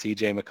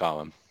CJ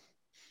McCollum.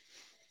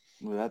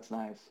 Well, that's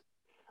nice.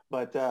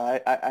 But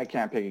I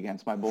can't pick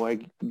against my boy.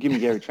 Give me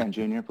Gary Trent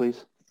Jr.,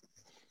 please.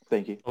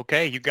 Thank you.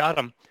 Okay, you got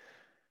him.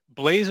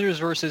 Blazers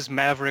versus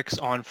Mavericks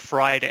on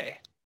Friday.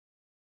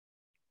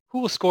 Who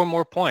will score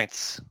more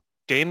points?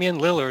 Damian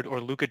Lillard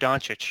or Luka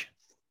Doncic?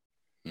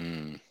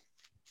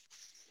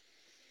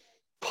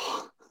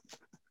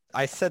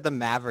 I said the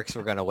Mavericks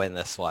were going to win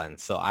this one,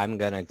 so I'm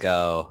going to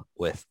go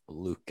with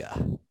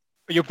Luka.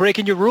 You're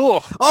breaking your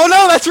rule. Oh,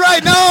 no, that's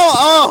right. No.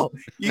 Oh,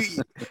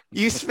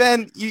 you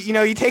spend,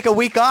 you take a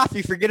week off.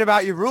 You forget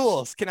about your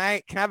rules. Can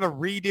I have a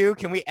redo?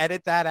 Can we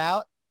edit that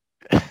out?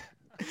 We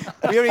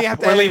don't even have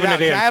to We're edit leaving it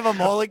out. it in. Can I have a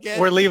mulligan?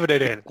 We're leaving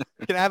it in.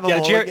 Can I have a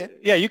mulligan?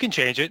 Yeah, you can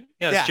change it.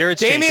 Yeah,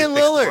 Jared's Damian changed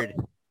it.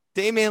 Lillard.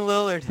 Damian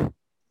Lillard.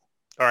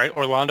 All right,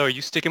 Orlando, are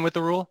you sticking with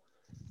the rule?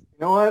 You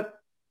know what?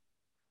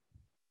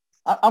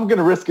 I'm going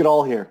to risk it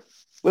all here.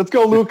 Let's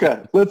go,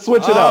 Luka. Let's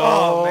switch it up.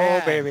 Oh,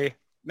 man. baby.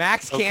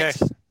 Max can't.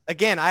 Okay.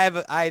 Again, I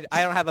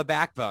don't have a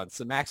backbone,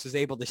 so Max was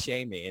able to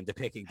shame me into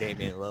picking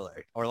Damian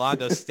Lillard.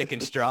 Orlando's sticking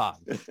strong.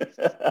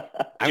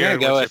 I'm going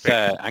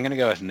to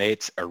go with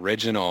Nate's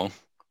original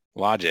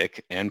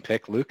logic and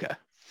pick Luka.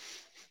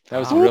 That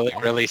was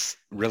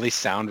really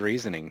sound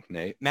reasoning,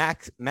 Nate.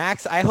 Max,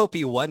 I hope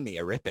you won me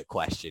a Rip It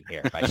question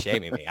here by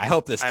shaming me. I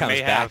hope this comes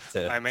back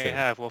to. I may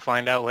have. We'll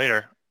find out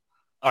later.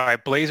 All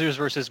right, Blazers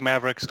versus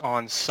Mavericks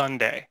on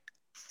Sunday.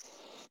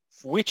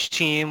 Which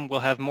team will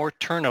have more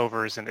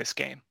turnovers in this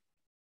game?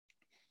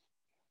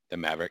 The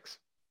Mavericks.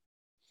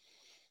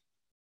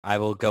 I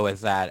will go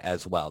with that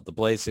as well. The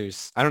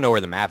Blazers, I don't know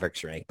where the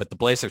Mavericks rank, but the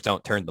Blazers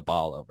don't turn the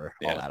ball over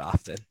all that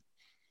often.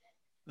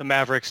 The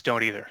Mavericks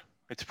don't either.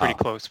 It's pretty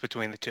close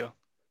between the two.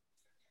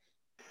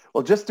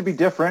 Well, just to be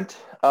different,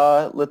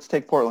 let's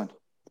take Portland.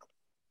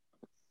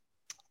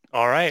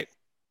 All right.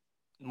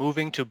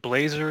 Moving to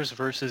Blazers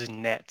versus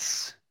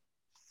Nets.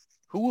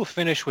 Who will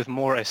finish with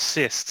more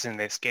assists in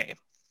this game?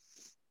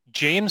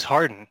 James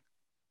Harden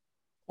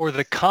or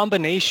the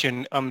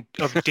combination of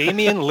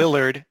Damian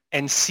Lillard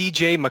and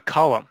CJ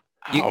McCollum?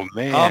 Oh,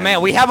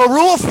 man. We have a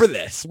rule for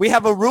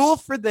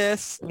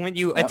this. When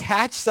you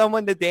attach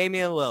someone to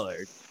Damian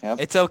Lillard,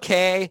 it's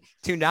okay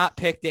to not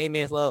pick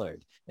Damian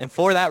Lillard. And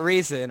for that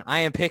reason, I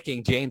am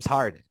picking James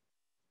Harden.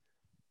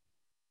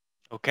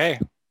 Okay.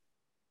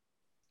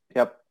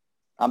 Yep.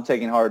 I'm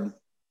taking Harden.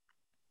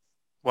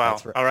 Wow.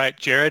 That's right. All right,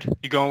 Jared,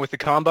 you going with the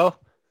combo?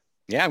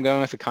 Yeah, I'm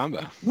going with the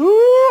combo. Woo,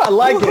 I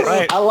like it.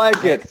 Right. I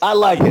like it. I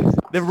like it.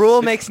 The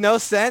rule makes no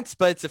sense,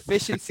 but its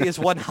efficiency is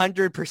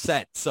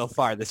 100% so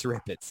far this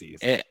Rip It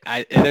season.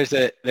 There's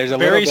a little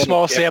Very bit of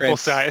small sample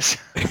difference size.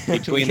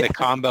 between the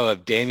combo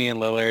of Damian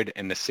Lillard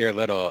and Nasir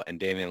Little and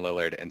Damian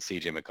Lillard and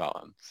CJ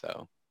McCollum.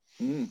 So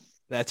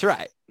That's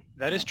right.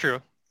 That is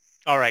true.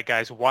 All right,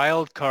 guys,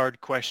 wild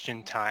card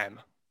question time.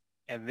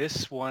 And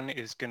this one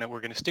is we're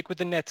going to stick with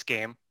the Nets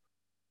game.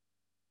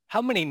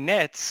 How many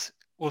Nets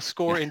will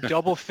score in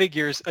double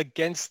figures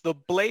against the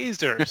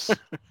Blazers?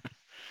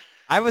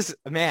 I was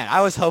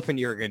hoping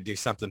you were going to do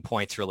something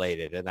points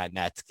related in that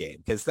Nets game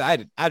because I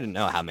didn't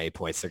know how many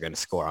points they're going to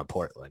score on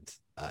Portland.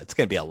 It's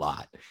going to be a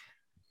lot.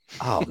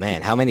 Oh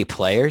man, how many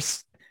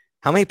players?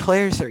 How many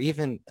players can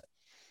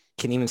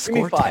even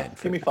score 10?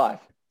 Give me five.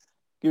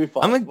 Give me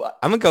five. I'm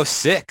gonna go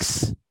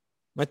 6. I'm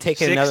gonna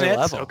take it 6 another Nets?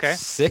 level. Okay.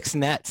 6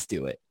 Nets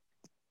do it.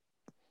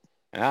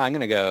 I'm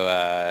going to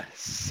go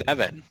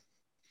 7.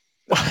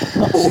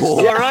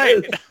 All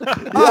right.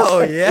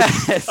 Oh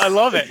yes. I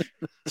love it.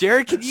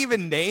 Jared, can you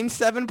even name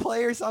 7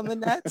 players on the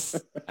Nets?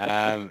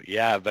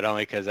 Yeah, but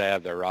only because I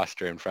have the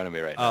roster in front of me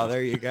right now. Oh,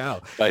 there you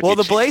go. But Well,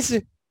 it'd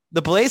be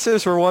the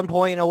Blazers were 1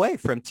 point away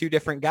from 2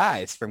 different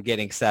guys from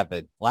getting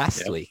 7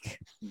 last week.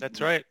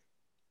 That's right.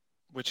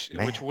 Which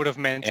would have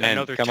meant And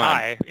another come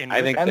tie. on.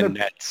 I think the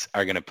Nets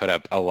are going to put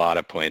up a lot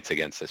of points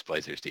against this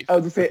Blazers defense. I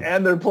was going to say,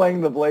 and they're playing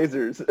the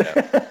Blazers.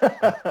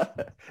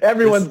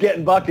 Everyone's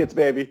getting buckets,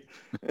 baby.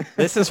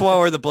 This is one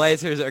where the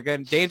Blazers are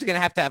going. Dame's going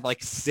to have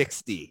like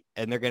 60,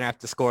 and they're going to have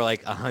to score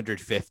like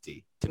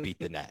 150 to beat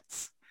the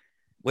Nets.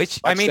 Which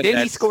Watch the didn't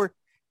he Nets. score?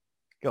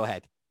 Go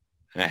ahead.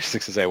 I was just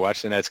going to say,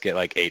 watch the Nets get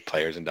like 8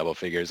 players in double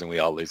figures, and we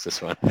all lose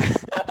this one.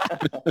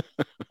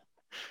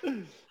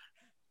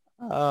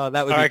 Oh,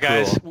 that would All be right,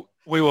 guys. cool.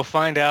 We will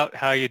find out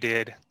how you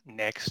did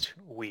next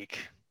week.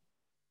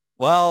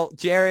 Well,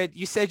 Jared,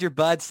 you said your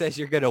bud says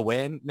you're going to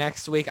win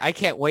next week. I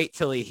can't wait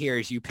till he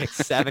hears you pick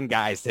 7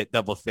 guys at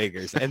double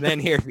figures and then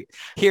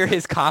hear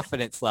his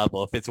confidence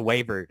level, if it's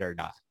wavered or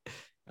not.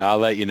 I'll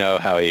let you know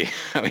how he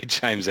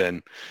chimes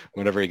in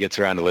whenever he gets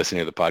around to listening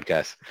to the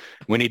podcast.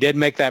 When he did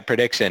make that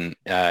prediction,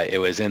 it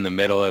was in the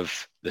middle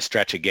of the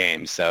stretch of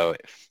games. So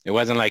it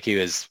wasn't like he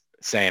was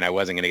saying I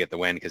wasn't going to get the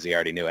win because he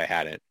already knew I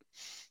had it.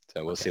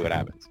 So we'll see what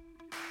happens.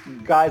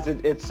 Guys,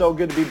 it's so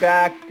good to be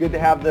back. Good to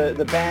have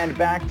the band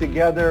back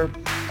together.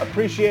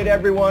 Appreciate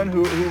everyone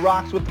who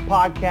rocks with the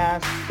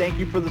podcast. Thank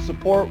you for the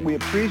support. We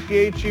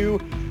appreciate you.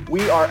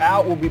 We are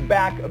out. We'll be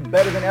back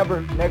better than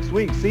ever next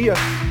week. See ya.